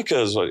Sri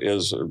Lanka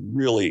is a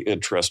really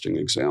interesting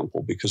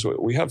example because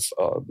we have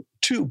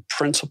 2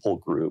 principal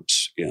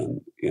groups in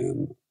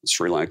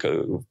Sri Lanka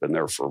who've been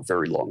there for a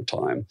very long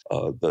time.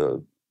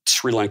 The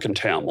Sri Lankan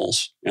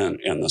Tamils and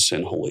the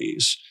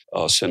Sinhalese.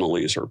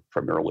 Sinhalese are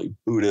primarily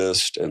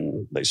Buddhist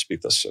and they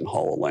speak the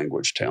Sinhala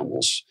language.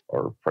 Tamils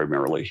are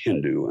primarily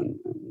Hindu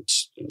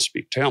and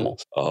speak Tamil.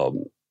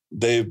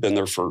 They've been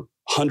there for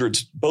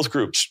hundreds, both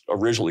groups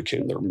originally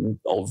came there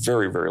a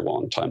very, very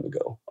long time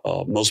ago.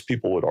 Most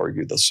people would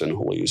argue the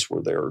Sinhalese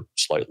were there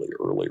slightly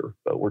earlier,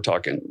 but we're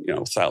talking,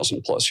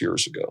 1,000+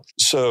 years ago.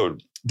 So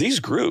these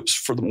groups,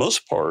 for the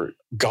most part,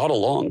 got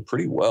along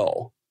pretty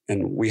well.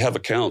 And we have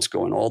accounts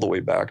going all the way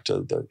back to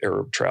the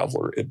Arab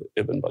traveler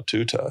Ibn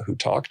Battuta, who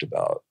talked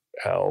about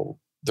how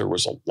there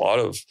was a lot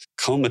of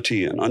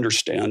comity and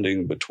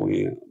understanding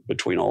between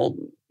all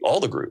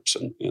the groups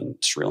in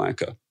Sri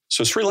Lanka.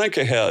 So Sri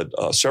Lanka had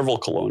several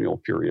colonial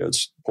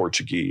periods,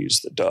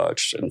 Portuguese, the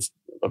Dutch, and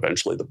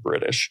eventually the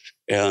British.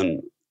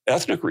 And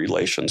ethnic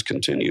relations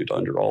continued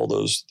under all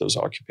those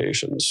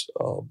occupations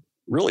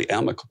really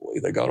amicably.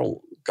 They got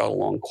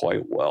along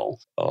quite well,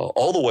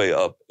 all the way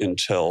up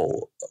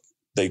until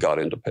they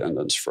got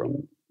independence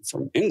from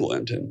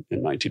England in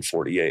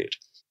 1948.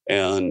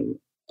 And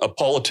a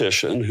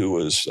politician who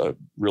was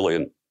really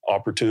an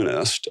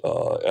opportunist,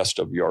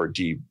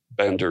 SWRD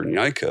Bandar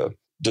Heycke,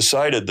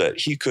 decided that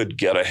he could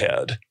get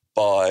ahead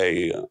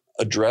by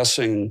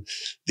addressing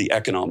the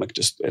economic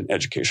and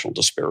educational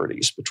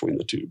disparities between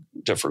the two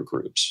different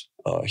groups.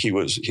 He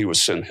was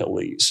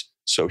Sinhalese.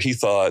 So he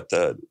thought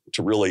that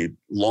to really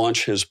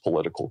launch his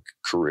political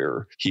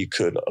career, he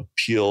could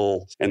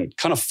appeal and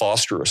kind of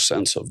foster a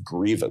sense of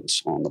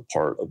grievance on the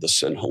part of the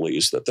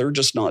Sinhalese that they're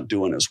just not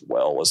doing as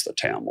well as the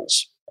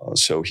Tamils.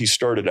 So he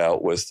started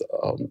out with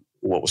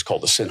what was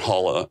called the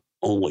Sinhala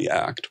Only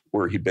Act,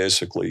 where he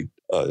basically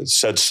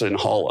said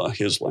Sinhala,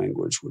 his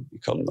language, would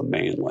become the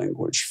main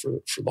language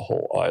for the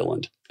whole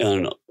island.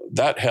 And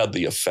that had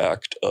the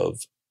effect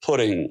of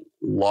putting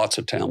lots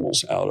of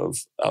Tamils out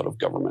of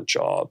government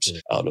jobs,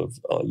 out of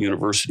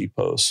university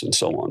posts and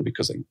so on,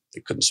 because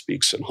they couldn't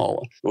speak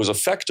Sinhala. It was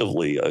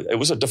effectively, it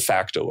was a de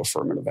facto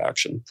affirmative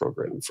action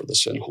program for the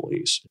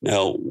Sinhalese.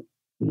 Now,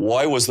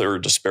 why was there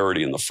a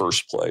disparity in the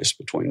first place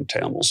between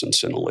Tamils and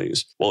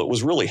Sinhalese? Well, it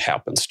was really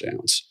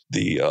happenstance.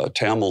 The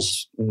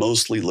Tamils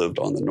mostly lived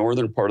on the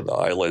northern part of the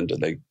island,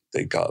 and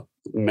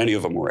many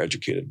of them were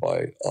educated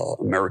by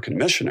American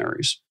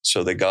missionaries.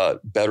 So they got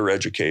better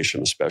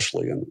education,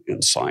 especially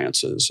in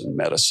sciences and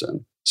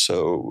medicine.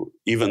 So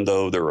even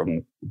though they're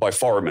by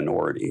far a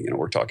minority,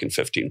 we're talking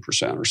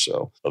 15% or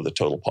so of the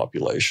total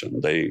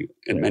population, they,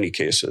 in many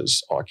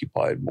cases,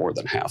 occupied more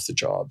than half the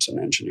jobs in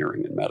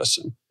engineering and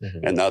medicine.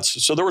 Mm-hmm. And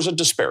so there was a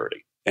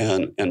disparity.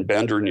 And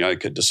Bandar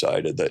Heycke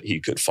decided that he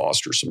could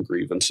foster some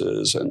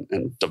grievances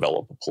and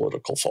develop a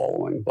political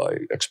following by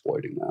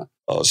exploiting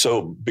that.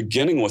 So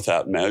beginning with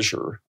that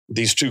measure,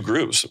 these two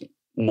groups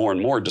more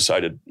and more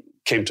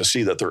came to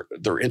see that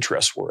their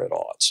interests were at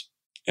odds.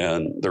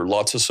 And there are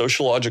lots of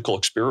sociological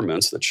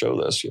experiments that show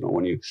this.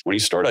 When you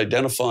start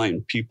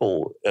identifying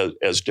people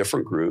as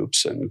different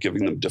groups and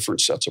giving them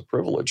different sets of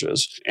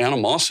privileges,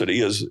 animosity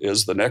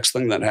is the next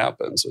thing that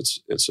happens.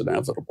 It's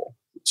inevitable.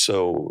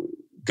 So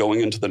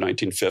going into the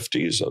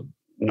 1950s, a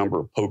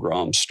number of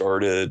pogroms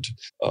started,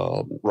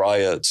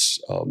 riots.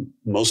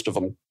 Most of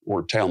them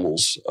were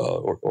Tamils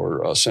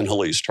or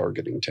Sinhalese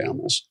targeting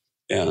Tamils.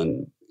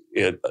 And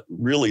it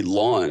really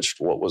launched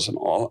what was an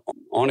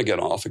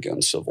on-again,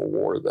 off-again civil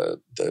war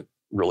that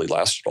really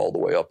lasted all the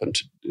way up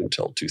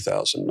until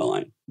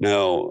 2009.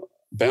 Now,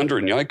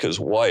 Bandar Heycke's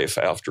wife,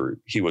 after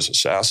he was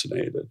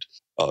assassinated,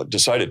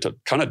 decided to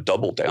kind of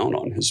double down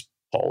on his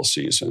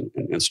policies and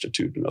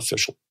institute an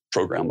official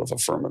program of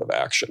affirmative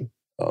action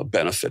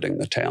benefiting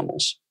the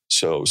Tamils.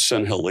 So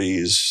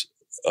Sinhalese,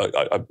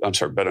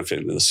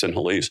 benefiting the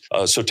Sinhalese.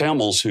 So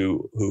Tamils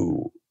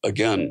who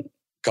again,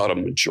 got a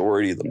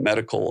majority of the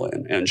medical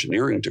and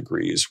engineering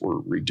degrees were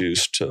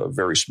reduced to a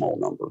very small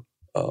number,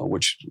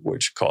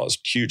 which caused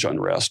huge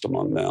unrest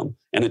among them.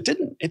 And it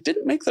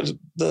didn't make the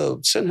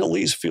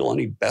Sinhalese feel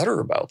any better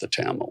about the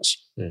Tamils,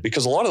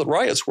 because a lot of the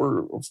riots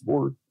were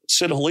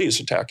Sinhalese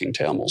attacking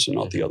Tamils and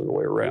not the other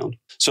way around.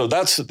 So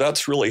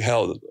that's really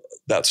how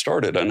that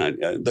started. And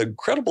the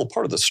incredible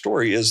part of the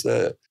story is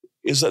that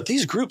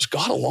these groups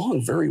got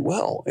along very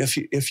well.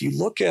 If you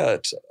look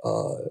at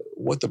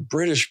what the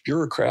British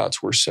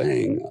bureaucrats were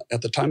saying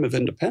at the time of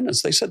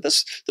independence, they said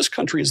this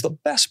country is the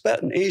best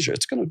bet in Asia.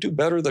 It's going to do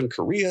better than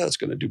Korea. It's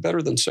going to do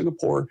better than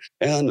Singapore.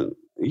 And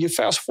you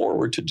fast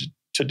forward to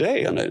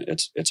today, and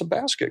it's a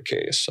basket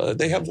case.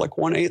 They have like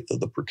 1/8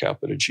 of the per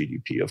capita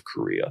GDP of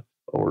Korea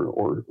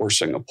or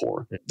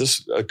Singapore.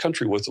 This a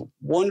country with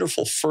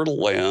wonderful fertile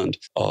land,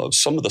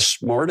 some of the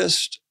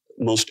smartest,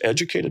 most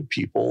educated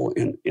people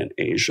in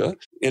Asia.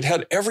 It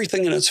had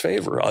everything in its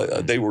favor.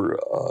 They were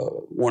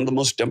one of the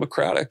most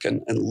democratic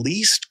and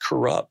least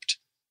corrupt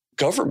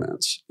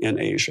governments in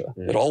Asia.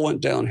 It all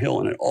went downhill,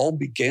 and it all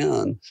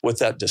began with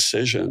that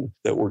decision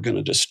that we're going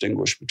to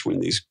distinguish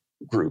between these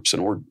groups,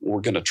 and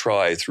we're going to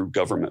try through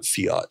government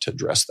fiat to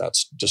address that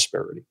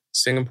disparity.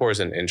 Singapore is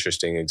an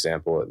interesting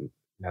example,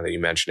 now that you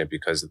mention it,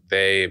 because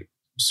they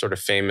sort of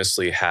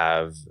famously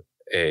have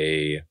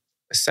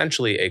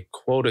essentially a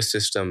quota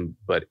system,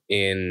 but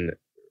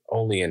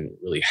only in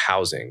really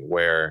housing,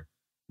 where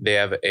they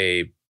have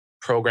a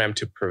program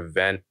to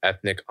prevent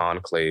ethnic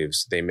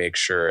enclaves. They make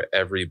sure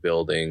every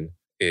building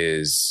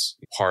is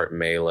part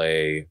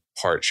Malay,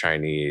 part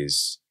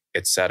Chinese,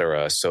 et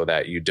cetera, so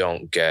that you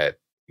don't get,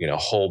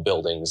 whole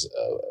buildings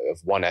of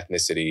one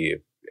ethnicity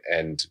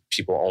and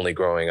people only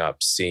growing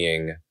up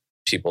seeing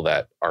people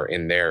that are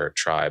in their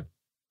tribe.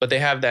 But they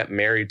have that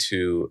married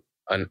to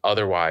an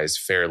otherwise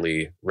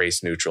fairly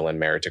race neutral and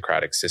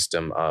meritocratic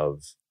system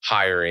of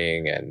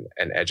hiring and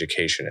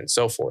education and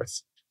so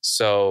forth.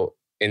 So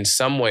in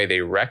some way,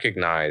 they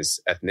recognize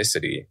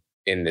ethnicity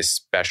in this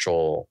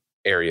special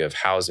area of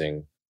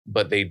housing,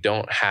 but they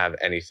don't have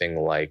anything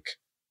like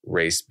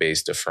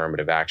race-based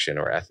affirmative action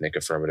or ethnic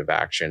affirmative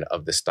action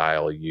of the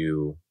style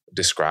you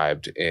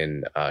described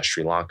in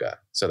Sri Lanka.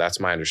 So that's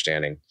my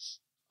understanding.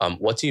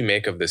 What do you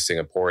make of the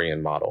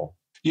Singaporean model?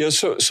 Yeah,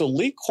 so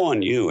Lee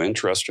Kuan Yew,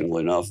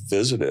 interestingly enough,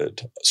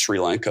 visited Sri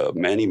Lanka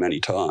many, many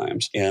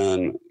times,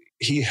 and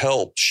he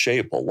helped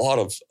shape a lot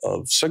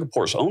of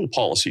Singapore's own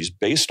policies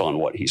based on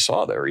what he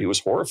saw there. He was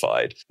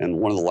horrified. And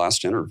one of the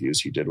last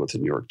interviews he did with the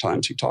New York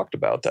Times, he talked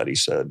about that. He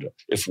said,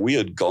 if we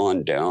had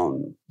gone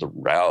down the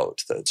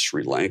route that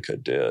Sri Lanka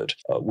did,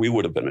 we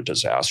would have been a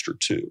disaster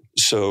too.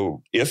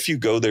 So if you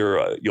go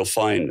there, you'll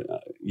find,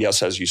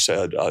 yes, as you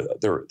said,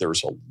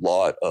 there's a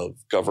lot of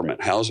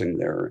government housing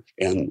there.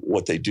 And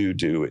what they do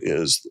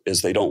is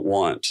they don't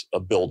want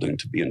a building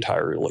to be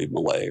entirely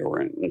Malay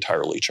or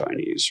entirely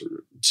Chinese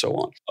or so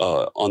on.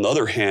 On the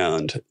other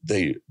hand,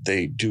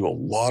 they do a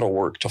lot of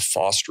work to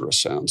foster a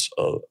sense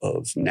of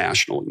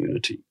national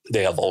unity.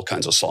 They have all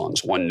kinds of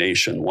songs, one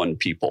nation, one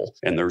people,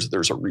 and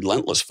there's a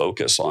relentless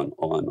focus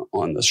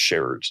on this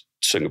shared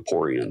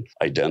Singaporean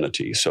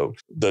identity. So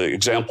the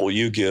example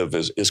you give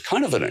is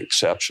kind of an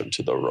exception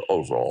to the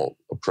overall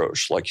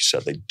approach. Like you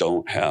said, they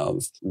don't have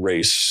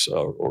race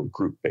or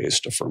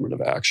group-based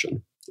affirmative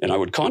action. And I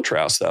would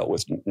contrast that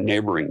with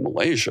neighboring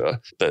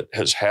Malaysia that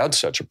has had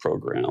such a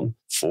program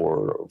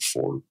for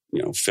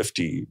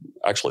 50,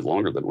 actually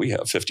longer than we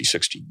have, 50,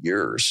 60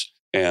 years.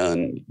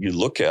 And you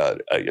look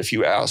at, if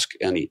you ask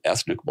any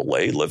ethnic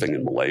Malay living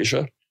in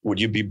Malaysia, would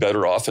you be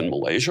better off in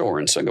Malaysia or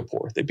in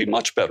Singapore? They'd be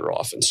much better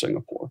off in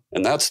Singapore.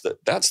 And that's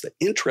the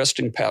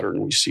interesting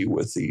pattern we see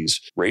with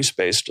these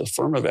race-based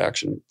affirmative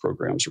action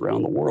programs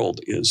around the world,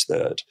 is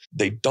that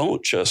they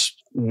don't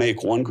just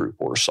make one group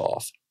worse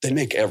off. They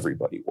make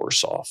everybody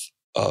worse off.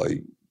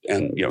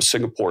 And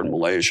Singapore and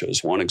Malaysia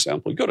is one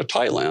example. You go to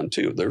Thailand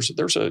too. There's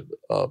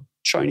a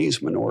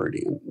Chinese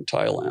minority in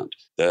Thailand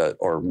that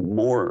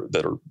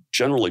are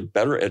generally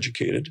better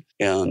educated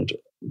and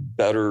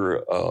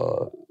better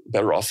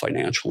off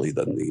financially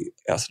than the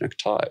ethnic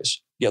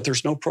Thais. Yet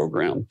there's no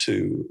program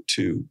to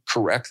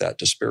correct that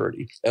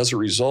disparity. As a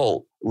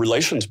result,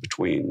 relations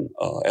between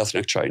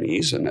ethnic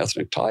Chinese and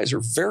ethnic Thais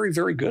are very,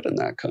 very good in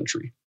that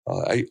country.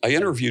 I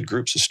interviewed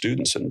groups of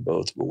students in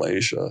both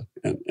Malaysia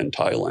and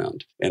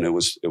Thailand, and it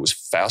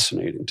was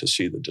fascinating to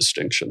see the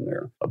distinction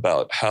there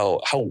about how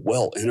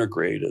well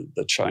integrated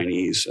the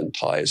Chinese and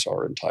Thais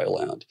are in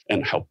Thailand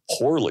and how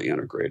poorly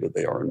integrated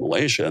they are in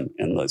Malaysia,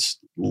 and this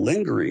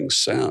lingering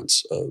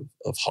sense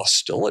of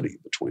hostility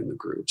between the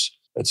groups.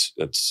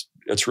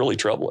 It's really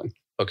troubling.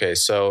 Okay,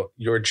 so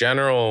your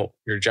general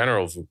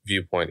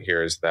viewpoint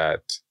here is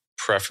that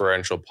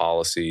preferential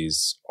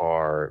policies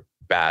are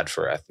bad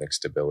for ethnic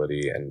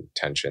stability and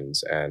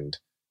tensions, and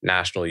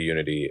national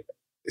unity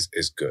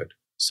is good.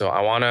 So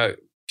I want to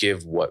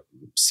give what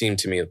seem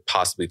to me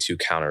possibly two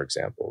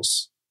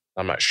counterexamples.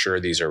 I'm not sure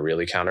these are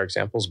really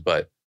counterexamples,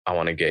 but I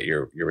want to get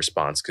your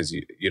response, because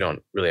you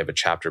don't really have a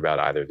chapter about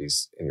either of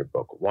these in your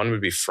book. One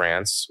would be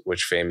France,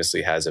 which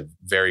famously has a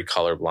very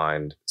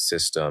colorblind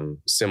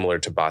system similar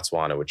to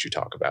Botswana, which you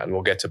talk about, and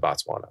we'll get to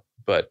Botswana.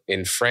 But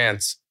in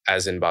France,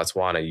 as in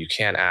Botswana, you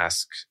can't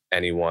ask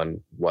anyone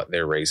what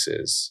their race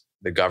is.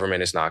 The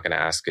government is not going to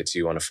ask it to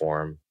you on a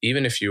forum.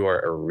 Even if you are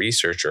a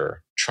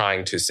researcher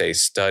trying to, say,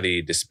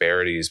 study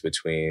disparities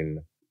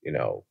between,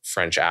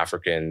 French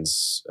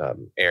Africans,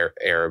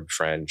 Arab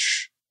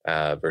French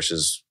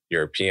versus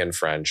European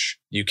French,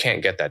 you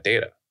can't get that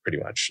data pretty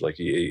much. Like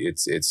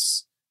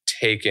it's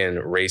taken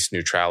race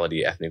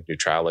neutrality, ethnic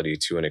neutrality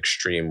to an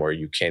extreme where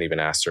you can't even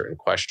ask certain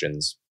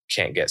questions,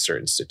 can't get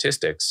certain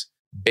statistics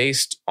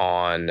based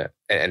on,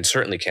 and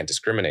certainly can't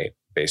discriminate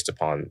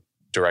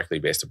directly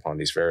based upon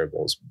these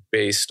variables,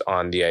 based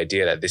on the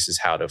idea that this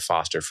is how to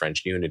foster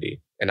French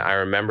unity. And I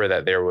remember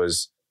that there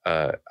was,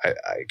 I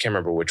can't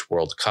remember which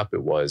World Cup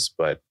it was,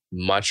 but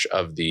much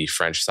of the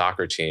French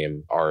soccer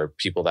team are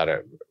people that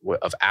are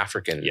of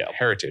African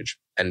heritage.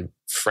 And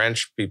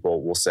French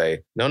people will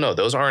say, no,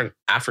 those aren't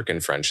African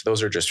French.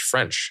 Those are just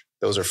French.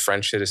 Those are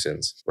French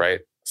citizens,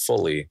 right?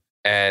 Fully.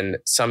 And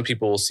some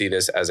people will see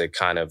this as a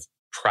kind of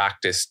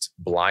practiced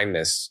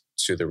blindness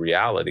to the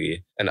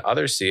reality. And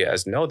others see it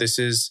as, no, this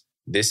is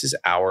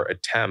our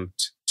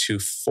attempt to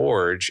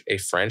forge a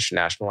French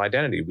national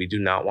identity. We do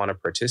not want to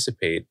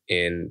participate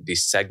in the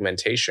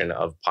segmentation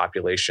of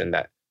population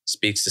that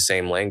speaks the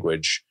same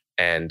language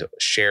and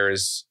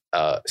has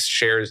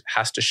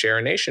to share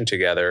a nation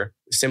together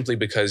simply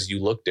because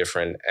you look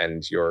different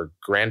and your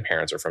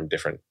grandparents are from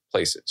different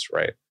places,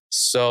 right?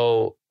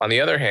 So on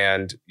the other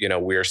hand,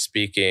 we're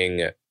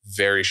speaking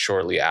very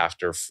shortly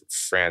after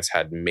France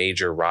had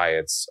major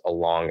riots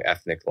along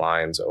ethnic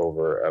lines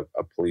over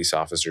a police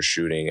officer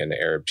shooting an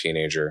Arab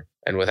teenager.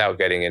 And without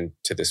getting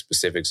into the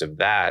specifics of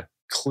that,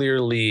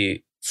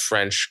 clearly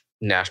French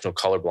national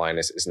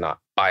colorblindness is not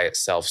by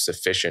itself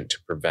sufficient to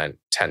prevent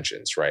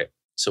tensions, right?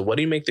 So what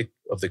do you make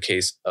of the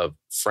case of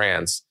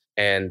France?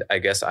 And I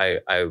guess I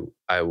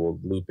will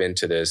loop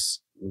into this.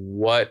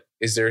 What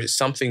is there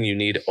something you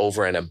need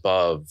over and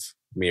above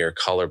mere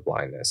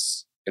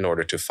colorblindness in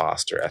order to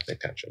foster ethnic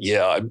tensions?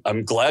 Yeah,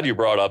 I'm glad you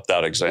brought up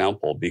that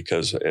example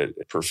because it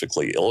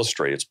perfectly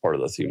illustrates part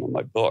of the theme of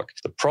my book.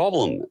 The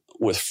problem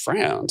with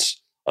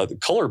France, the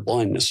color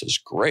blindness is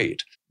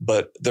great,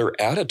 but their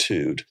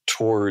attitude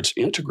towards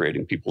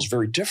integrating people is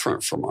very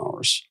different from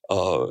ours.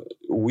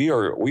 We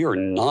are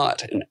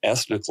not an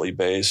ethnically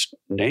based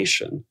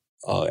nation.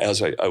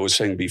 As I was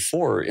saying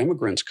before,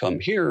 immigrants come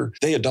here,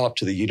 they adopt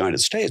to the United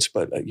States,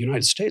 but the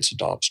United States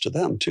adopts to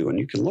them too. And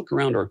you can look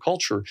around our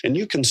culture and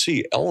you can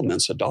see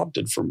elements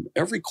adopted from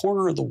every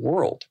corner of the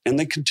world. And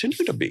they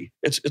continue to be.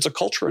 It's a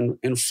culture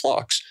in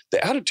flux.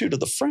 The attitude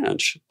of the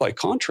French, by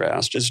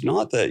contrast, is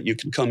not that you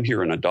can come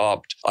here and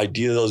adopt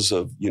ideas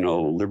of,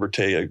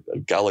 liberté,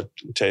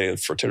 égalité,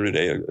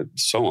 fraternité,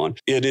 so on.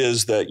 It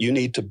is that you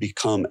need to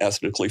become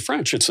ethnically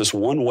French. It's this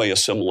one-way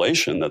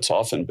assimilation that's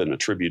often been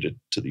attributed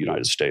to the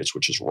United States,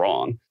 which is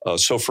wrong.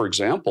 So, for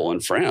example, in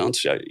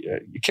France,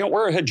 you can't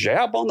wear a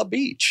hijab on the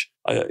beach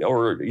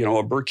or a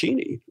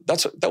burkini.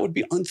 That would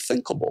be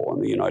unthinkable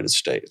in the United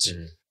States.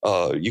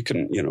 Mm-hmm.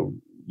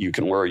 You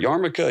can wear a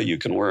yarmulke, you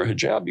can wear a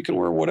hijab, you can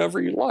wear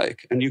whatever you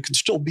like, and you can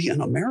still be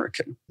an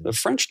American. The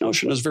French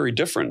notion is very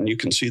different, and you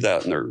can see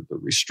that in the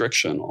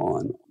restriction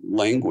on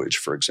language,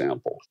 for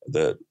example,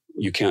 that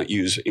you can't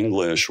use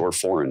English or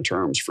foreign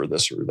terms for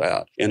this or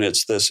that. And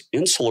it's this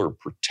insular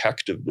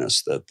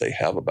protectiveness that they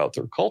have about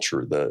their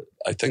culture that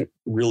I think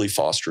really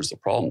fosters the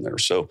problem there.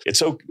 So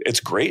it's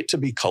great to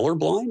be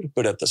colorblind,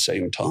 but at the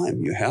same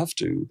time, you have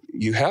to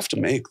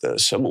make the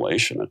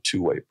assimilation a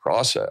two-way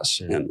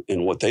process. Mm.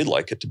 And what they'd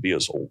like it to be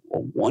is a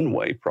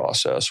one-way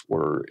process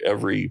where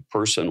every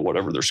person,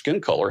 whatever their skin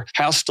color,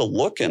 has to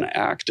look and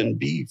act and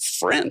be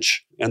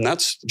French. And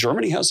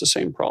Germany has the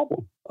same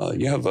problem.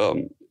 You have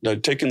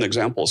taking the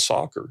example of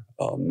soccer,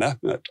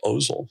 Mehmet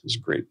Ozil is a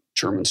great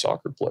German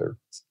soccer player.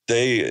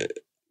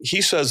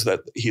 He says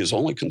that he is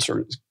only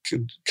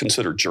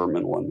considered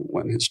German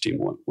when his team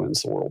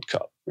wins the World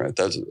Cup. Right?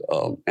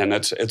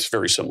 It's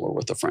very similar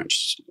with the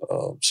French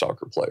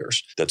soccer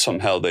players, that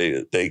somehow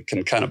they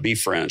can kind of be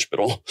French, but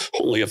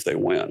only if they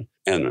win.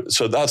 And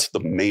so that's the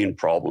main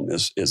problem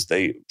is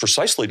they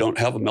precisely don't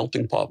have a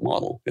melting pot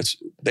model.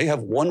 They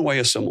have one-way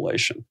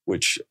assimilation,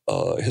 which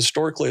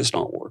historically has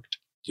not worked.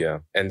 Yeah.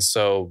 And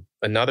so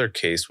another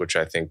case, which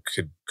I think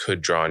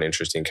could draw an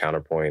interesting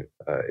counterpoint,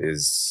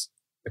 is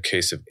the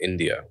case of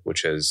India,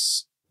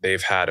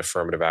 they've had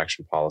affirmative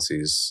action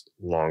policies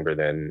longer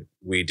than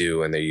we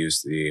do. And they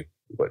use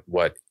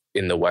what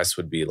in the West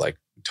would be like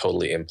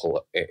totally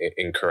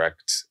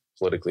incorrect,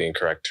 politically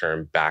incorrect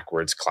term,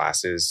 backwards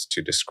classes,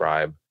 to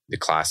describe the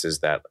classes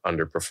that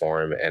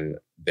underperform and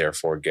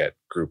therefore get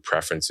group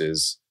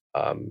preferences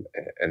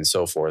and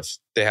so forth.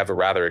 They have a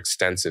rather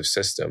extensive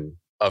system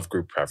of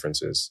group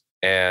preferences.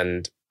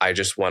 And I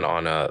just went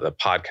on the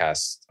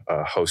podcast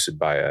hosted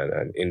by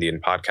an Indian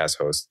podcast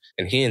host,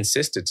 and he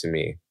insisted to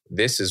me,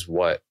 this is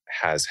what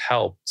has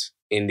helped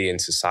Indian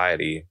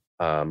society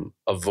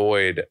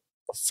avoid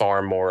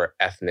far more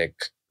ethnic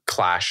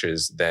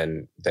clashes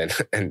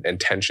and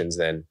tensions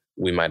than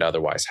we might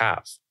otherwise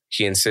have.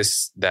 He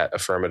insists that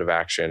affirmative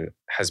action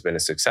has been a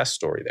success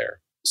story there.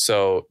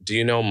 So do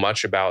you know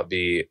much about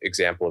the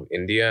example of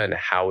India, and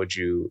how would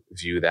you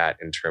view that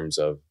in terms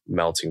of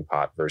melting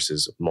pot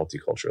versus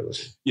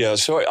multiculturalism? Yeah,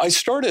 so I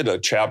started a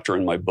chapter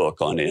in my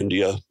book on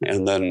India,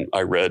 and then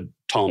I read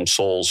Tom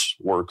Sowell's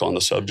work on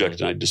the subject,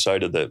 mm-hmm. and I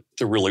decided that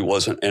there really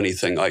wasn't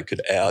anything I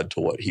could add to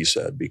what he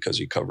said because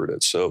he covered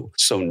it so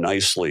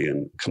nicely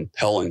and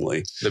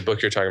compellingly. The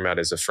book you're talking about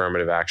is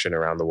Affirmative Action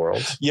Around the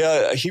World?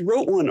 Yeah, he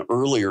wrote one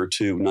earlier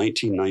too,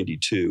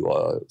 1992,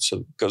 so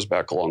it goes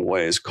back a long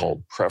ways,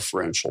 called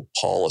Preferential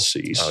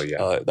Policies. Oh,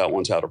 yeah. That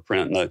one's out of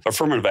print. And the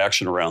Affirmative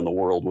Action Around the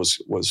World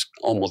was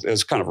almost, it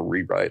was kind of a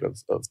rewrite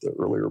of the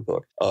earlier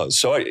book.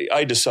 So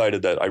I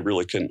decided that I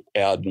really can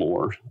add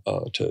more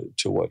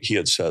to what he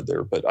had said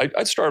there. But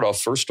I'd start off,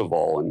 first of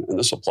all, and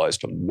this applies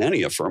to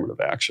many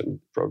affirmative action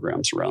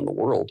programs around the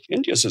world.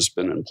 India's has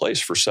been in place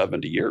for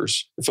 70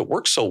 years. If it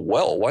works so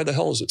well, why the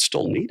hell is it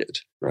still needed,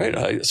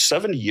 right?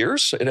 70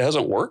 years, it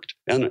hasn't worked.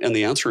 And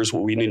the answer is,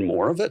 well, we need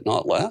more of it,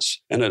 not less.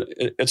 And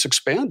it's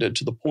expanded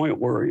to the point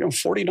where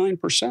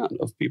 49%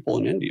 of people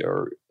in India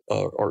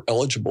are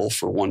eligible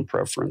for one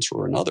preference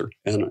or another.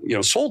 And,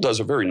 Sowell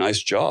does a very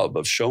nice job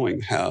of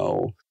showing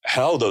how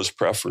those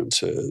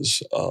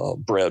preferences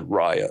bred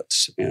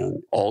riots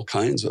and all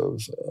kinds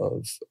of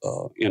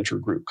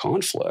intergroup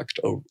conflict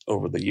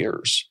over the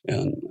years.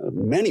 And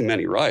many,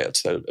 many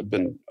riots that have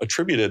been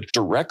attributed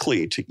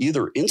directly to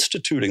either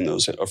instituting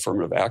those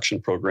affirmative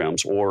action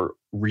programs or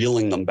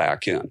reeling them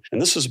back in.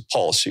 And this is a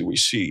policy we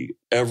see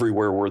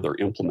everywhere where they're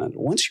implemented.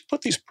 Once you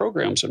put these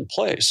programs in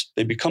place,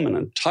 they become an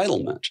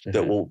entitlement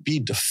that will be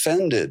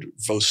defended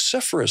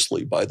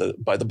vociferously by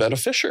the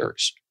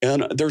beneficiaries.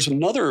 And there's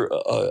another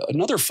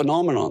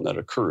phenomenon that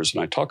occurs,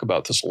 and I talk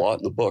about this a lot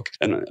in the book,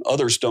 and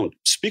others don't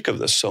speak of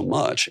this so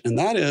much, and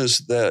that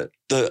is that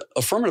the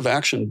affirmative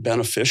action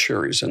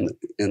beneficiaries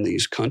in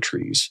these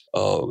countries,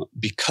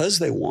 because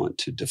they want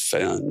to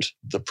defend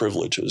the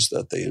privileges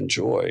that they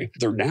enjoy,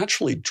 they're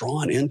naturally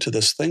drawn into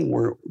this thing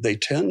where they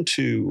tend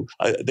to,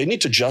 they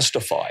need to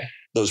justify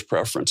those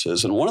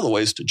preferences. And one of the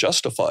ways to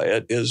justify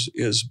it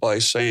is by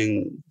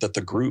saying that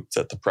the group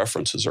that the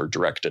preferences are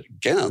directed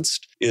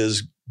against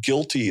is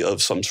guilty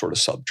of some sort of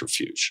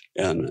subterfuge.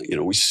 And,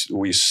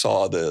 we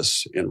saw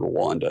this in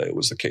Rwanda. It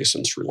was the case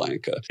in Sri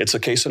Lanka. It's a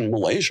case in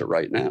Malaysia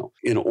right now.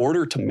 In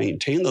order to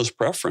maintain those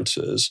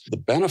preferences, the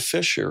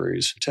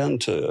beneficiaries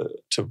tend to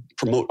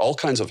promote all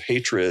kinds of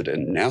hatred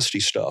and nasty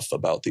stuff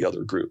about the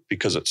other group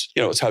because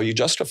it's how you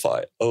justify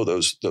it. Oh,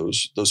 those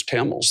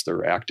Tamils,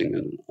 they're acting in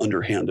an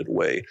underhanded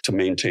way to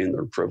maintain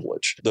their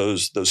privilege.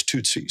 Those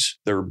Tutsis,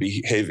 they're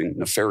behaving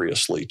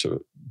nefariously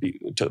to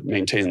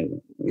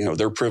maintain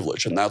their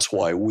privilege, and that's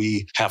why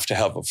we have to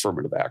have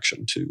affirmative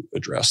action to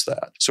address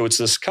that. So it's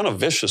this kind of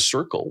vicious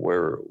circle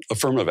where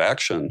affirmative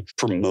action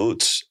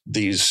promotes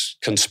these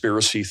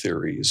conspiracy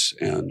theories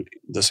and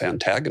this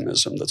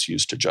antagonism that's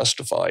used to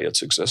justify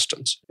its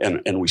existence,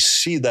 and we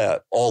see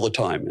that all the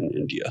time in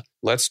India.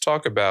 Let's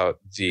talk about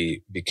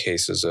the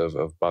cases of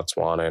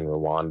Botswana and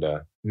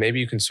Rwanda.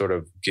 Maybe you can sort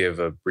of give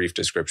a brief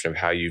description of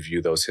how you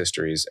view those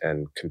histories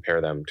and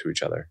compare them to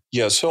each other.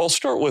 Yeah, so I'll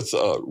start with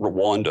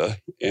Rwanda,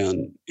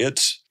 and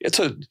it's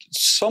a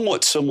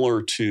somewhat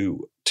similar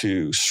to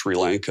Sri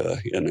Lanka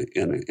in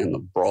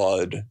the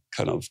broad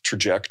kind of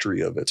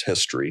trajectory of its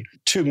history.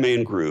 Two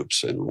main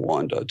groups in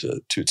Rwanda,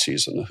 the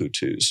Tutsis and the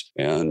Hutus,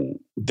 and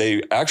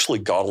they actually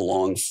got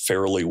along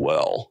fairly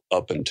well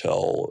up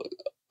until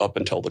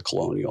the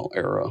colonial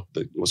era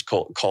that was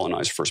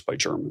colonized first by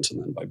Germans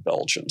and then by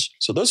Belgians.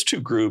 So those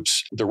two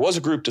groups, there was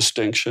a group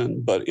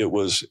distinction, but it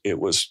was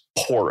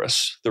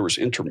porous. There was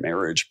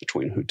intermarriage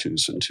between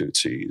Hutus and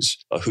Tutsis.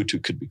 A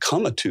Hutu could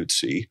become a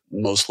Tutsi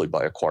mostly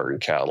by acquiring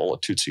cattle. A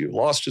Tutsi who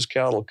lost his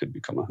cattle could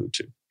become a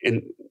Hutu.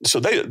 And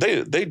so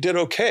they did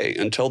okay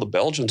until the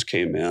Belgians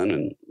came in,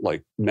 and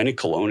like many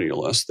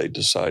colonialists,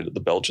 the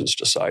Belgians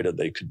decided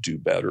they could do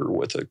better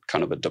with a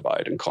kind of a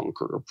divide and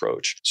conquer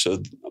approach.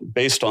 So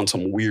based on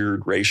some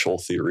weird racial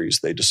theories,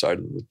 they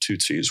decided the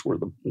Tutsis were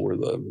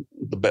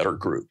the better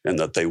group and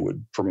that they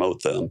would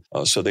promote them.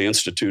 So they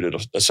instituted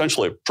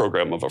essentially a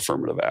program of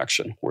affirmative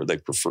action where they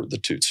preferred the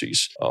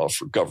Tutsis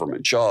for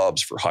government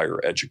jobs, for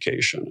higher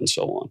education, and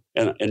so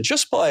on. And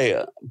just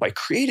by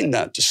creating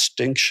that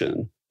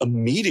distinction,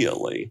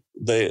 immediately,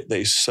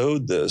 they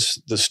sowed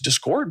this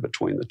discord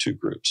between the two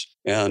groups.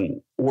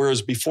 And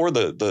whereas before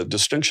the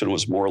distinction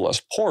was more or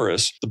less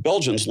porous, the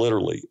Belgians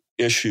literally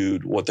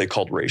issued what they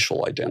called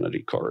racial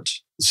identity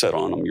cards. It said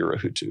on them, you're a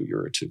Hutu,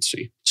 you're a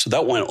Tutsi. So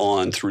that went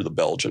on through the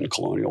Belgian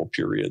colonial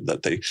period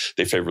that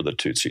they favored the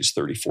Tutsis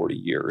 30, 40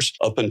 years,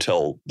 up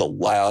until the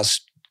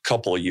last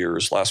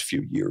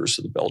few years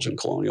of the Belgian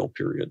colonial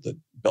period. The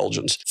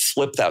Belgians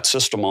flipped that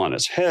system on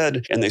its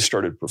head, and they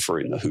started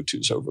preferring the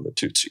Hutus over the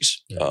Tutsis.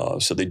 Yeah.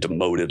 So they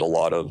demoted a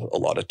lot of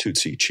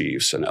Tutsi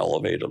chiefs and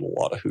elevated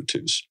a lot of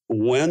Hutus.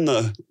 When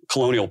the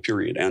colonial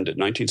period ended,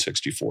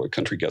 1964, the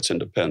country gets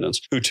independence.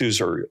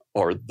 Hutus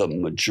are the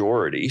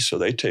majority, so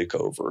they take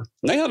over.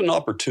 And they had an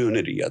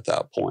opportunity at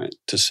that point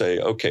to say,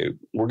 okay,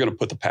 we're going to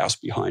put the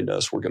past behind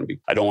us. We're going to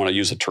be, I don't want to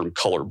use the term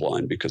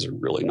colorblind because they're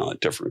really not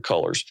different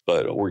colors,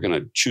 but we're going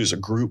to choose a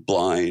group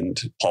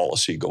blind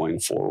policy going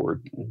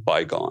forward,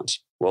 bygones.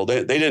 Well,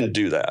 they didn't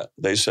do that.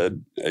 They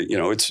said,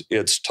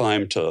 it's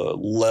time to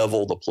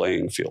level the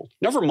playing field.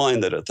 Never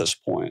mind that at this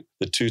point,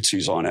 the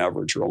Tutsis on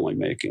average are only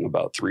making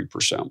about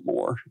 3%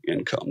 more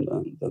income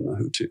than the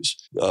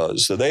Hutus.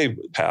 So they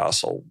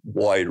pass a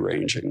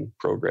wide-ranging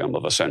program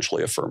of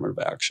essentially affirmative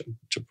action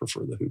to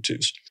prefer the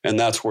Hutus. And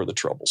that's where the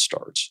trouble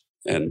starts.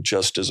 And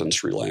just as in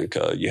Sri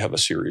Lanka, you have a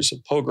series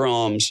of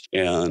pogroms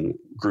and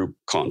group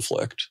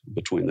conflict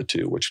between the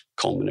two, which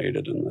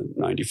culminated in the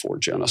 94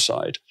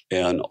 genocide.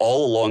 And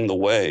all along the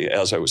way,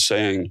 as I was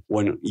saying,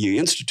 when you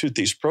institute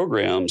these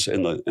programs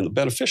and the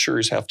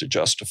beneficiaries have to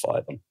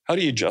justify them. How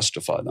do you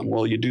justify them?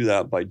 Well, you do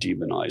that by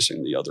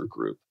demonizing the other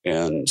group.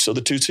 And so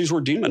the Tutsis were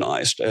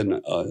demonized,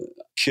 and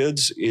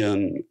kids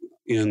in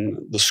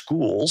the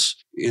schools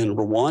in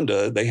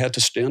Rwanda, they had to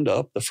stand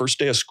up the first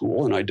day of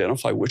school and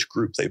identify which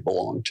group they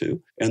belonged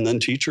to. And then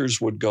teachers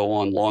would go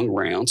on long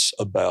rants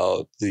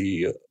about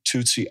the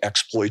Tutsi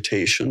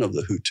exploitation of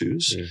the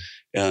Hutus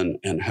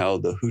and how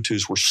the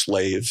Hutus were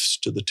slaves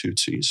to the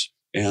Tutsis.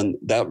 And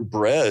that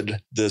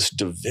bred this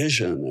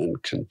division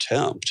and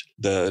contempt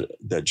that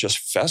just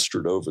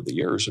festered over the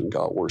years and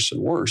got worse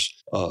and worse.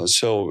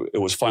 So it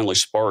was finally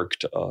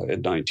sparked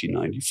in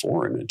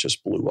 1994, and it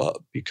just blew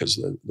up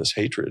because this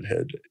hatred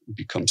had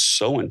become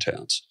so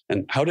intense.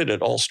 And how did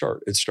it all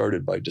start? It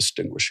started by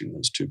distinguishing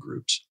those two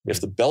groups. If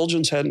the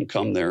Belgians hadn't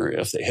come there,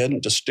 if they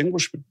hadn't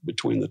distinguished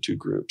between the two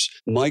groups,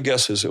 my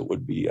guess is it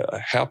would be a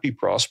happy,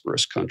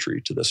 prosperous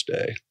country to this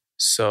day.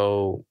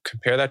 So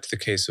compare that to the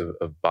case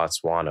of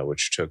Botswana,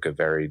 which took a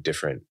very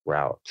different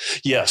route.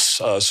 Yes.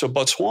 So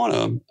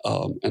Botswana,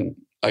 and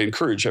I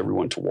encourage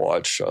everyone to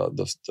watch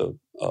the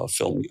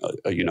film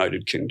A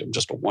United Kingdom,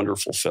 just a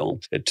wonderful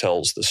film. It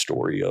tells the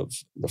story of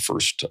the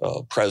first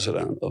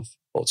president of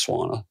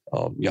Botswana,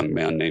 a young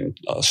man named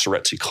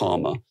Seretse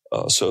Khama.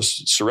 So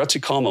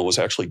Seretse Khama was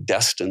actually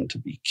destined to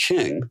be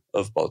king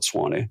of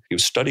Botswana. He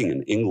was studying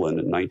in England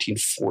in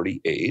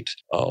 1948,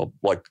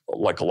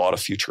 like a lot of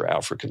future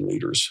African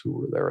leaders who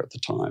were there at the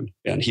time.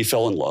 And he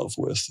fell in love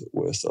with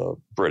a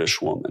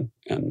British woman.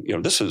 And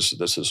this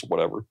is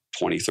whatever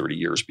 20, 30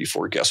 years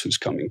before Guess Who's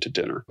Coming to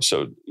Dinner.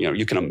 So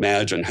you can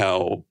imagine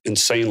how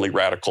insanely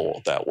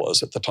radical that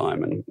was at the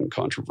time and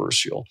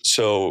controversial.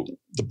 So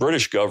the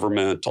British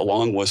government,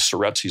 along with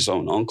Seretse's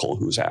own uncle,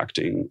 who was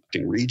acting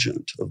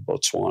regent of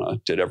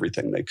Botswana, did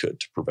everything they could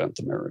to prevent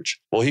the marriage.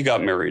 Well, he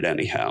got married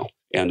anyhow.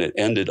 And it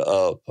ended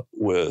up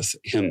with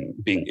him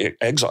being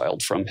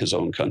exiled from his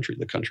own country,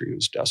 the country he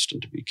was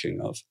destined to be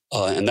king of.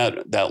 And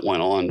that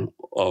went on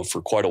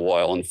for quite a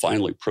while. And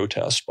finally,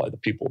 protests by the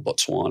people of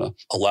Botswana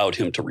allowed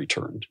him to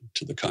return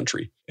to the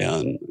country.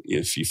 And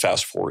if you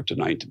fast forward to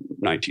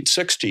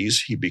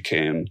 1960s, he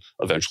became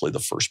eventually the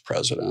first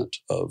president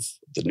of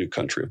the new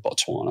country of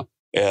Botswana.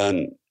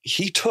 And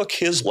he took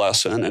his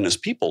lesson, and his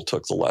people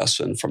took the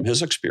lesson from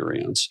his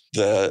experience,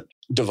 that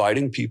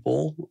dividing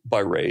people by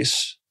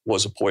race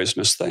was a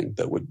poisonous thing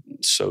that would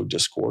sow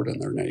discord in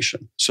their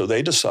nation. So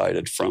they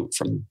decided from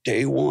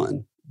day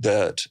one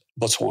that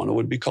Botswana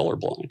would be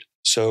colorblind.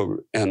 So,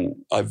 and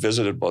I've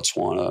visited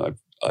Botswana.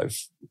 I've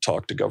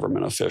talked to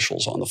government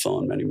officials on the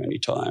phone many, many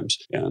times.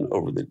 And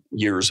over the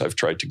years, I've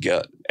tried to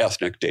get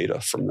ethnic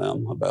data from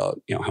them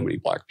about, how many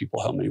Black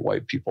people, how many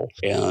white people.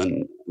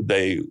 And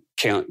they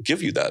can't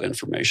give you that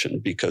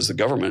information because the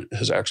government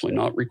has actually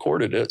not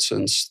recorded it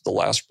since the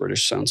last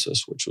British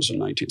census, which was in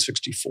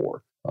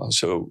 1964.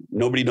 So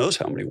nobody knows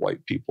how many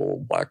white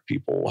people, Black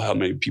people, how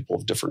many people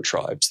of different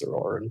tribes there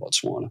are in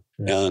Botswana.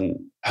 Yeah. And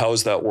how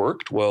has that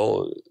worked?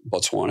 Well,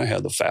 Botswana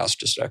had the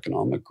fastest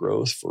economic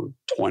growth for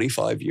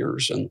 25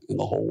 years in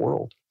the whole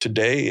world.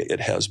 Today, it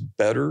has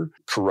better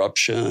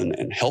corruption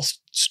and health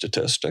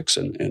statistics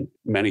in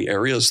many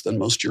areas than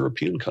most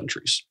European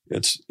countries.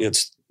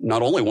 It's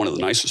not only one of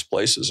the nicest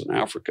places in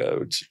Africa,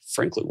 it's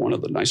frankly one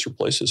of the nicer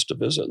places to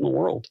visit in the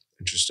world.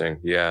 Interesting.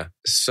 Yeah.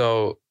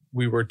 So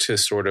we were to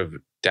sort of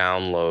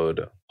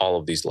download all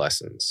of these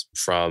lessons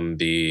from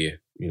the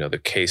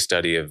case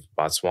study of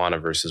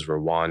Botswana versus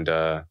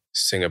Rwanda,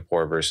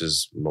 Singapore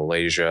versus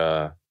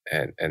Malaysia,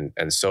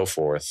 and so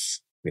forth.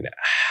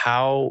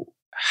 How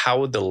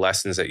would the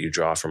lessons that you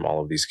draw from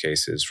all of these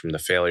cases, from the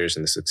failures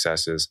and the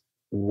successes,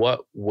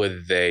 what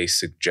would they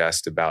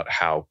suggest about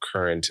how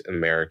current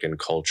American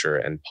culture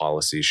and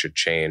policy should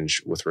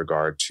change with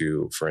regard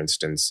to, for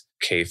instance,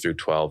 K through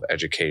 12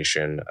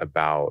 education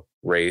about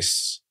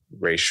race,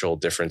 racial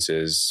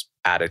differences,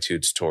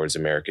 attitudes towards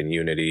American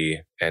unity,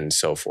 and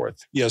so forth?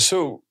 Yeah,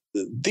 so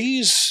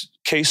these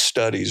case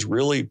studies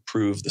really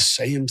prove the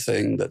same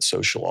thing that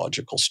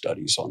sociological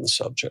studies on the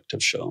subject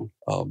have shown,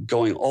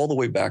 going all the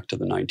way back to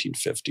the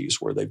 1950s,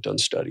 where they've done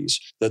studies,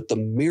 that the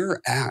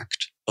mere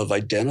act of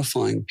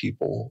identifying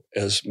people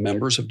as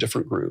members of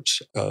different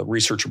groups, a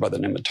researcher by the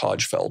name of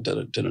Tajfel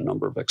did a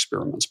number of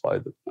experiments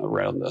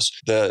around this,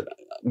 that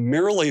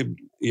merely,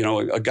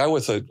 a guy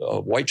with a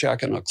white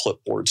jacket and a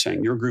clipboard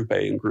saying you're group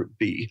A and group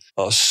B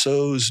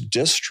sows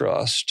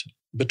distrust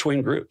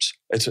between groups.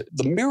 It's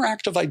the mere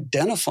act of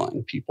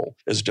identifying people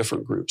as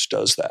different groups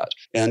does that.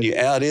 And you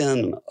add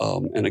in,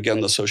 and again,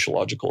 the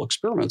sociological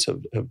experiments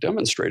have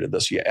demonstrated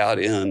this, you add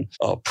in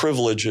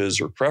privileges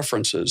or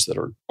preferences that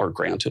are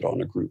granted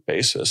on a group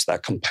basis,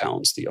 that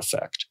compounds the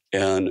effect.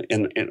 And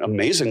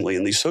amazingly,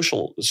 in these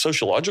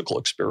sociological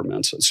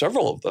experiments,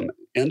 several of them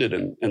ended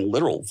in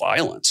literal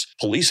violence.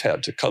 Police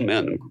had to come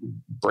in and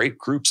break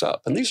groups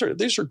up. And these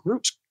are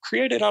groups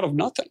created out of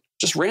nothing,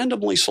 just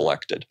randomly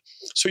selected.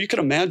 So you can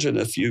imagine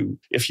if you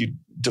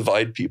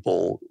divide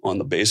people on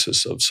the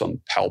basis of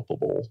some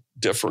palpable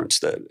difference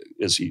that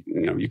is,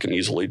 you can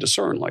easily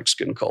discern, like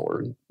skin color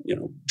and,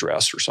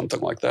 dress or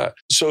something like that.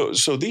 So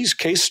these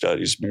case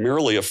studies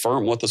merely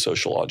affirm what the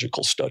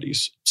sociological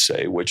studies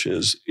say, which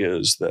is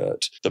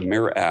that the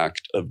mere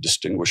act of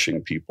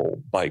distinguishing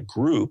people by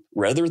group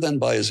rather than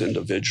by as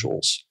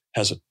individuals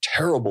has a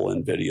terrible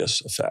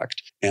invidious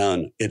effect.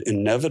 And it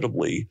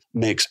inevitably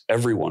makes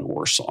everyone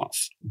worse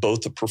off,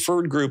 both the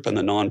preferred group and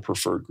the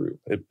non-preferred group.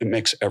 It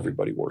makes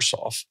everybody worse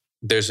off.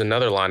 There's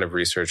another line of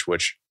research,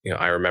 which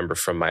I remember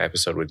from my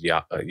episode with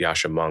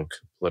Yasha Monk,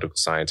 political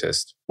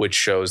scientist, which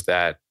shows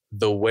that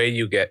the way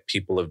you get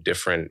people of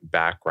different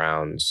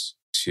backgrounds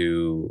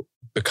to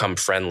become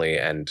friendly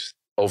and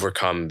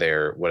overcome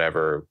their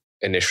whatever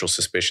initial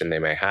suspicion they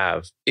may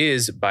have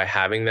is by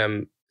having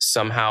them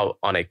somehow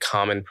on a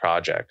common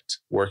project,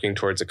 working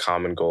towards a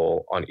common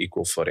goal on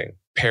equal footing.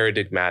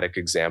 Paradigmatic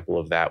example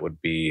of that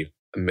would be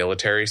a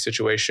military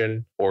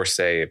situation or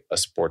say a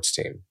sports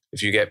team.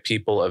 If you get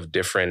people of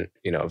different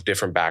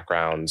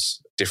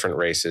backgrounds, different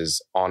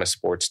races on a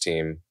sports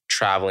team,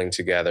 traveling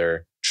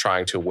together,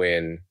 trying to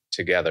win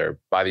together,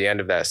 by the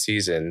end of that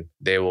season,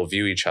 they will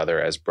view each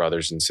other as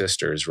brothers and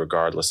sisters,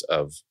 regardless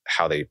of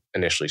how they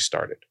initially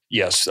started.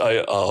 Yes,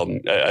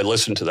 I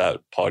listened to that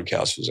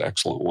podcast. It was an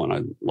excellent one.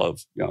 I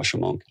love Yasha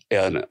Monk.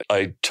 And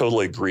I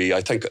totally agree.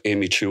 I think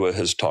Amy Chua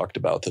has talked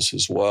about this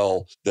as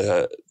well,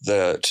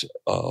 that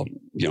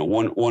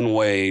one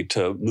way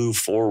to move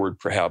forward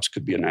perhaps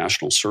could be a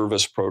national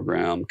service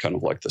program, kind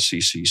of like the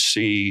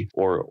CCC,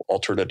 or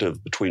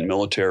alternative between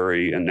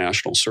military and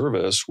national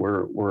service,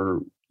 where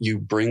you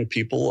bring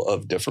people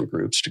of different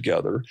groups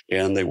together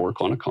and they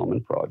work on a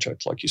common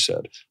project, like you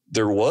said.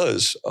 There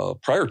was,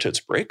 prior to its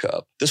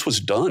breakup, this was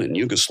done in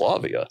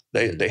Yugoslavia.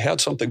 They had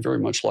something very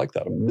much like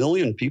that. 1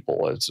 million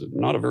people, it's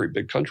not a very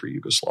big country,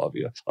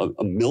 Yugoslavia.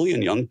 A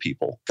million young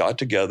people got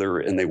together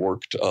and they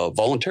worked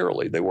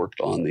voluntarily. They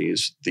worked on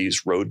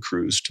these road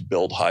crews to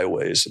build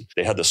highways. And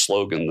they had the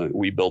slogan that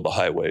we build the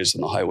highways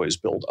and the highways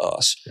build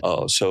us.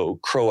 So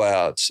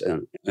Croats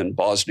and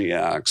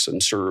Bosniaks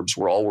and Serbs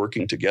were all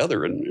working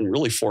together and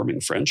really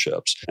forming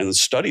friendships. And the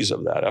studies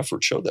of that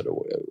effort showed that it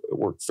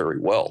worked very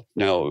well.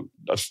 Now,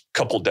 a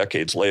couple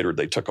decades later,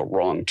 they took a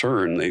wrong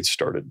turn. They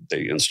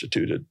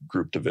instituted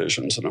group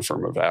divisions and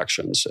affirmative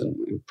actions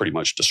and pretty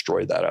much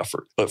destroyed that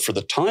effort. But for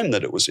the time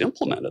that it was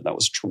implemented, that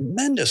was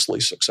tremendously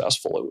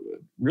successful.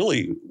 It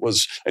really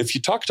was. If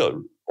you talk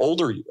to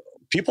older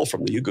people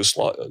from the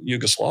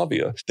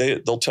Yugoslavia,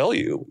 they'll tell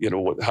you,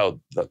 how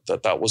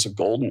that was a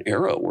golden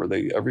era where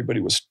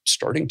everybody was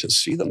starting to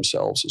see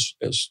themselves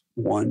as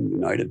one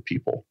united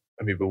people.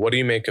 I mean, but what do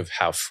you make of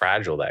how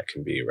fragile that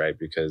can be, right?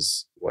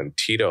 Because when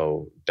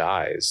Tito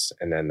dies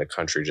and then the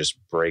country just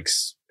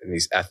breaks and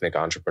these ethnic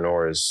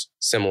entrepreneurs,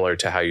 similar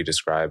to how you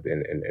described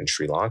in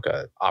Sri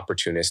Lanka,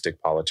 opportunistic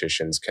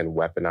politicians can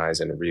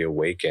weaponize and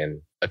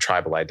reawaken a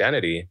tribal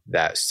identity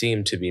that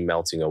seemed to be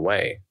melting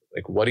away.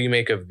 Like, what do you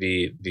make of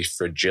the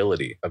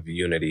fragility of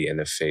unity in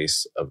the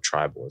face of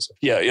tribalism?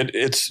 Yeah,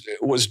 it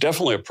was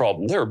definitely a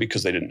problem there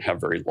because they didn't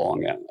have very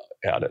long at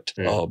it.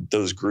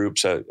 Those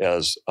groups,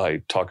 as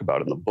I talk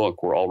about in the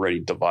book, were already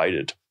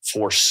divided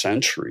for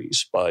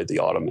centuries by the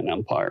Ottoman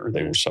Empire.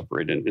 They were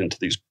separated into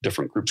these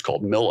different groups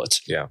called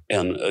millets. Yeah.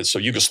 And so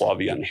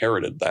Yugoslavia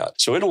inherited that.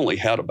 So it only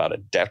had about a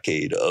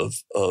decade of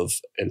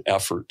an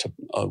effort to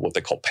what they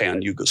call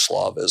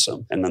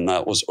pan-Yugoslavism. And then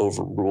that was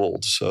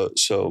overruled. So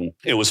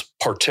it was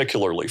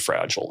particularly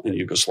fragile in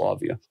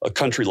Yugoslavia. A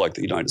country like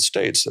the United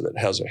States that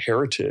has a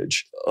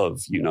heritage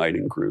of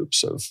uniting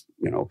groups of,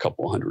 a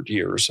couple hundred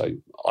years,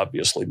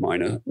 obviously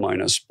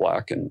minus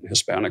Black and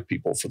Hispanic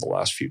people for the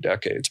last few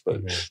decades,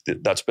 but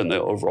that's been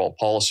the overall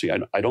policy.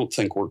 I don't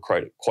think we're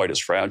quite as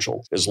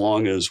fragile as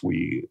long as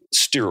we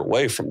steer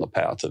away from the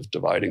path of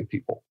dividing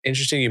people.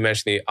 Interesting you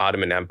mentioned the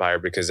Ottoman Empire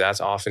because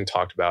that's often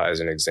talked about as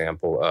an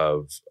example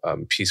of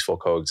peaceful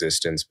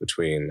coexistence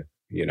between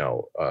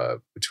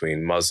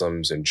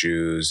Muslims and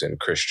Jews and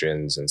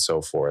Christians and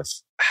so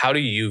forth. How do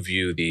you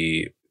view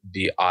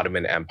the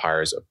Ottoman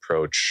Empire's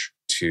approach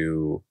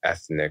to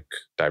ethnic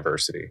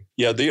diversity?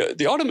 Yeah,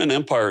 the Ottoman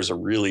Empire is a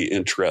really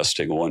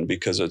interesting one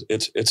because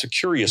it's a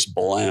curious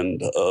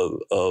blend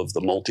of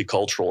the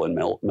multicultural and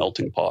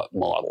melting pot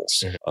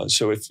models.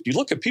 So if you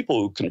look at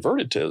people who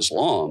converted to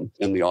Islam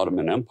in the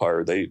Ottoman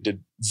Empire, they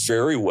did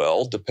very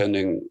well,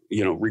 depending,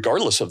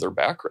 regardless of their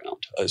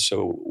background.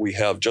 So we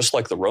have, just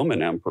like the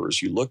Roman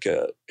emperors, you look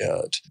at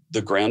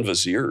the Grand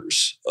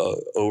Viziers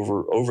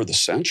over the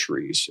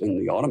centuries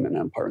in the Ottoman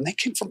Empire, and they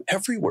came from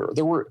everywhere.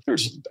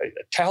 There's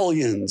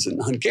Italians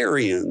and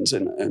Hungarians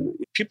and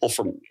people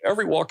from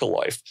every walk of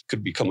life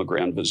could become a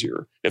Grand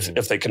Vizier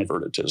if they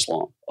converted to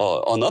Islam.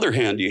 On the other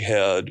hand, you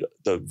had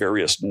the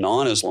various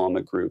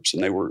non-Islamic groups,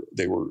 and they were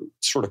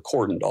sort of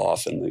cordoned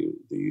off in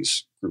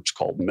these groups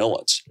called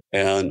millets.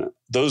 And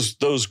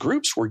those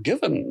groups were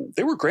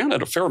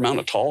granted a fair amount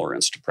of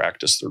tolerance to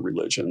practice their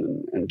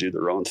religion and do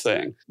their own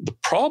thing. The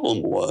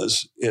problem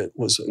was it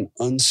was an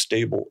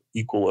unstable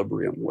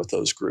equilibrium with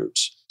those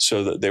groups,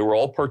 so that they were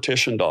all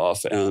partitioned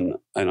off. And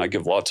I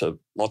give lots of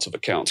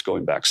accounts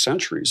going back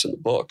centuries in the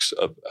books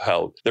of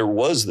how there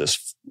was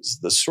this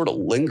sort of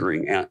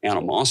lingering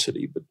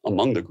animosity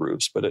among the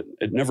groups, but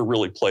it never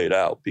really played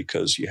out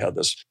because you had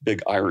this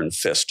big iron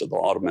fist of the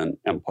Ottoman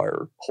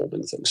Empire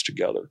holding things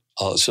together.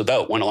 So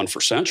that went on for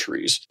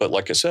centuries. But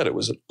like I said, it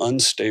was an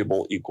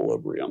unstable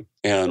equilibrium.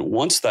 And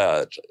once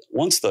the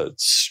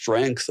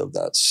strength of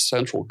that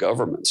central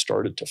government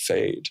started to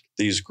fade,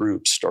 these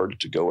groups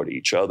started to go at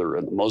each other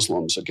and the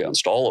Muslims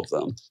against all of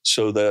them.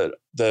 So that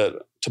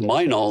to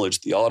my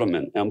knowledge, the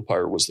Ottoman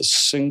Empire was the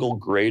single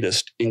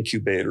greatest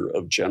incubator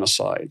of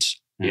genocides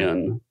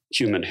in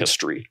human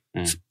history.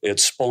 It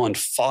spawned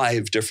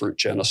 5 different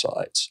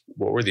genocides.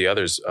 What were the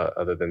others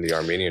other than the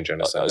Armenian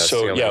genocide? That's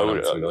So the only one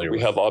I'm familiar we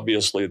with. have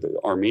obviously the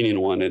Armenian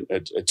one.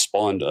 It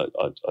spawned a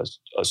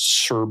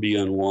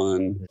Serbian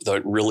one,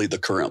 the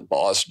current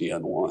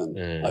Bosnian one.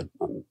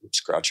 I'm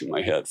scratching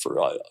my head for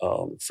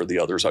the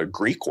others. A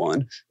Greek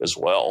one as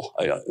well.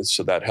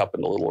 So that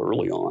happened a little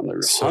early on.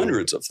 There's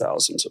hundreds of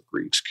thousands of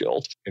Greeks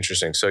killed.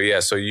 Interesting. So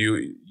so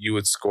you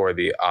would score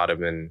the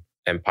Ottoman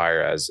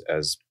Empire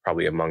as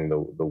probably among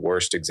the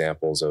worst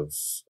examples of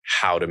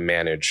how to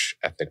manage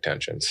ethnic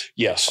tensions.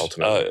 Yes,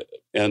 ultimately.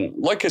 And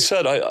like I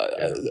said,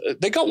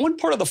 they got one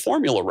part of the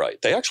formula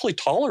right. They actually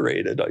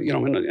tolerated,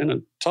 in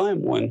a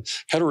time when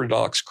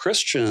heterodox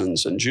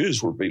Christians and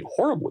Jews were being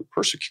horribly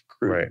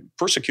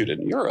persecuted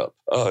in Europe.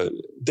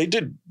 They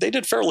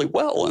did fairly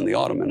well in the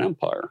Ottoman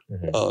Empire.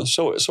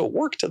 So it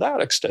worked to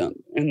that extent,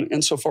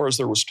 insofar as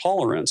there was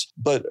tolerance.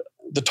 But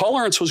the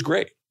tolerance was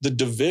great. The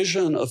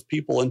division of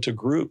people into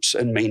groups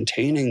and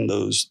maintaining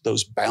those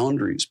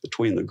boundaries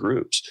between the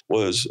groups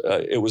was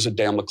a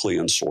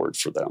Damoclean sword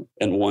for them,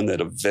 and one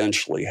that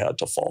eventually had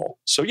to fall.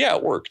 So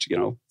it worked,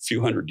 a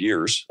few hundred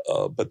years,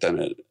 but then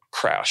it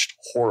crashed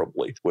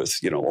horribly with,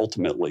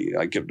 ultimately,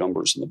 I give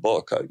numbers in the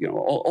book,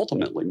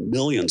 ultimately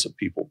millions of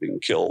people being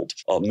killed,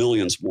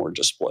 millions more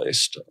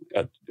displaced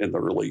in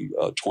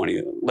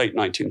the late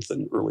 19th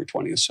and early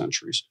 20th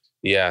centuries.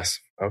 Yes.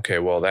 Okay.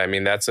 Well,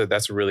 that's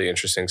a really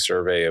interesting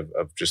survey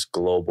of just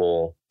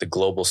the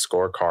global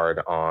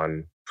scorecard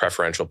on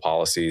preferential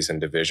policies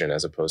and division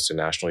as opposed to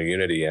national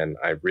unity. And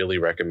I really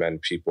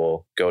recommend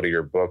people go to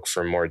your book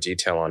for more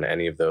detail on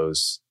any of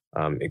those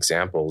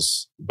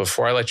examples.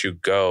 Before I let you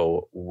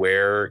go,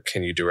 where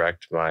can you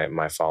direct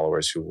my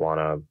followers who want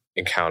to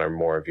encounter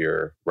more of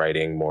your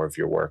writing, more of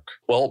your work?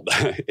 Well,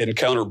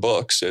 Encounter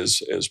Books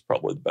is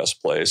probably the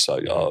best place.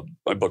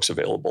 My book's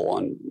available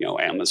on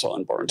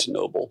Amazon, Barnes &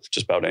 Noble,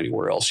 just about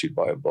anywhere else you'd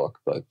buy a book.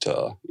 But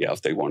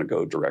if they want to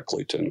go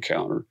directly to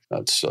Encounter,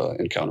 that's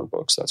Encounter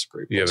Books. That's a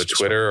great place. You have a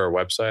Twitter or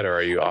website, or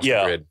are you off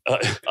the grid?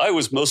 I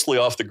was mostly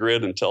off the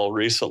grid until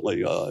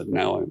recently.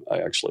 Now I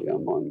actually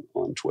am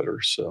on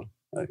Twitter, so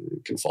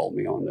you can follow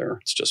me on there.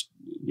 It's just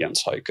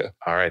Jens Heycke.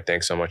 All right.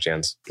 Thanks so much,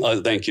 Jens.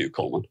 Thank you,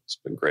 Coleman. It's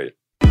been great.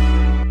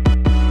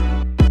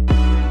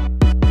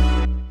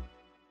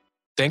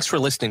 Thanks for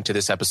listening to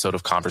this episode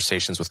of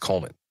Conversations with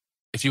Coleman.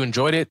 If you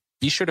enjoyed it,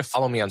 be sure to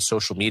follow me on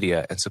social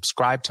media and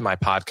subscribe to my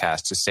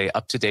podcast to stay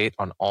up to date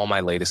on all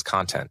my latest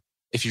content.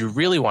 If you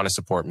really want to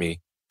support me,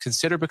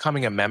 consider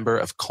becoming a member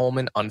of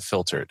Coleman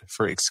Unfiltered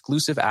for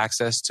exclusive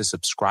access to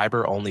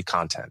subscriber-only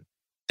content.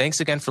 Thanks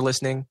again for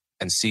listening,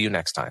 and see you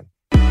next time.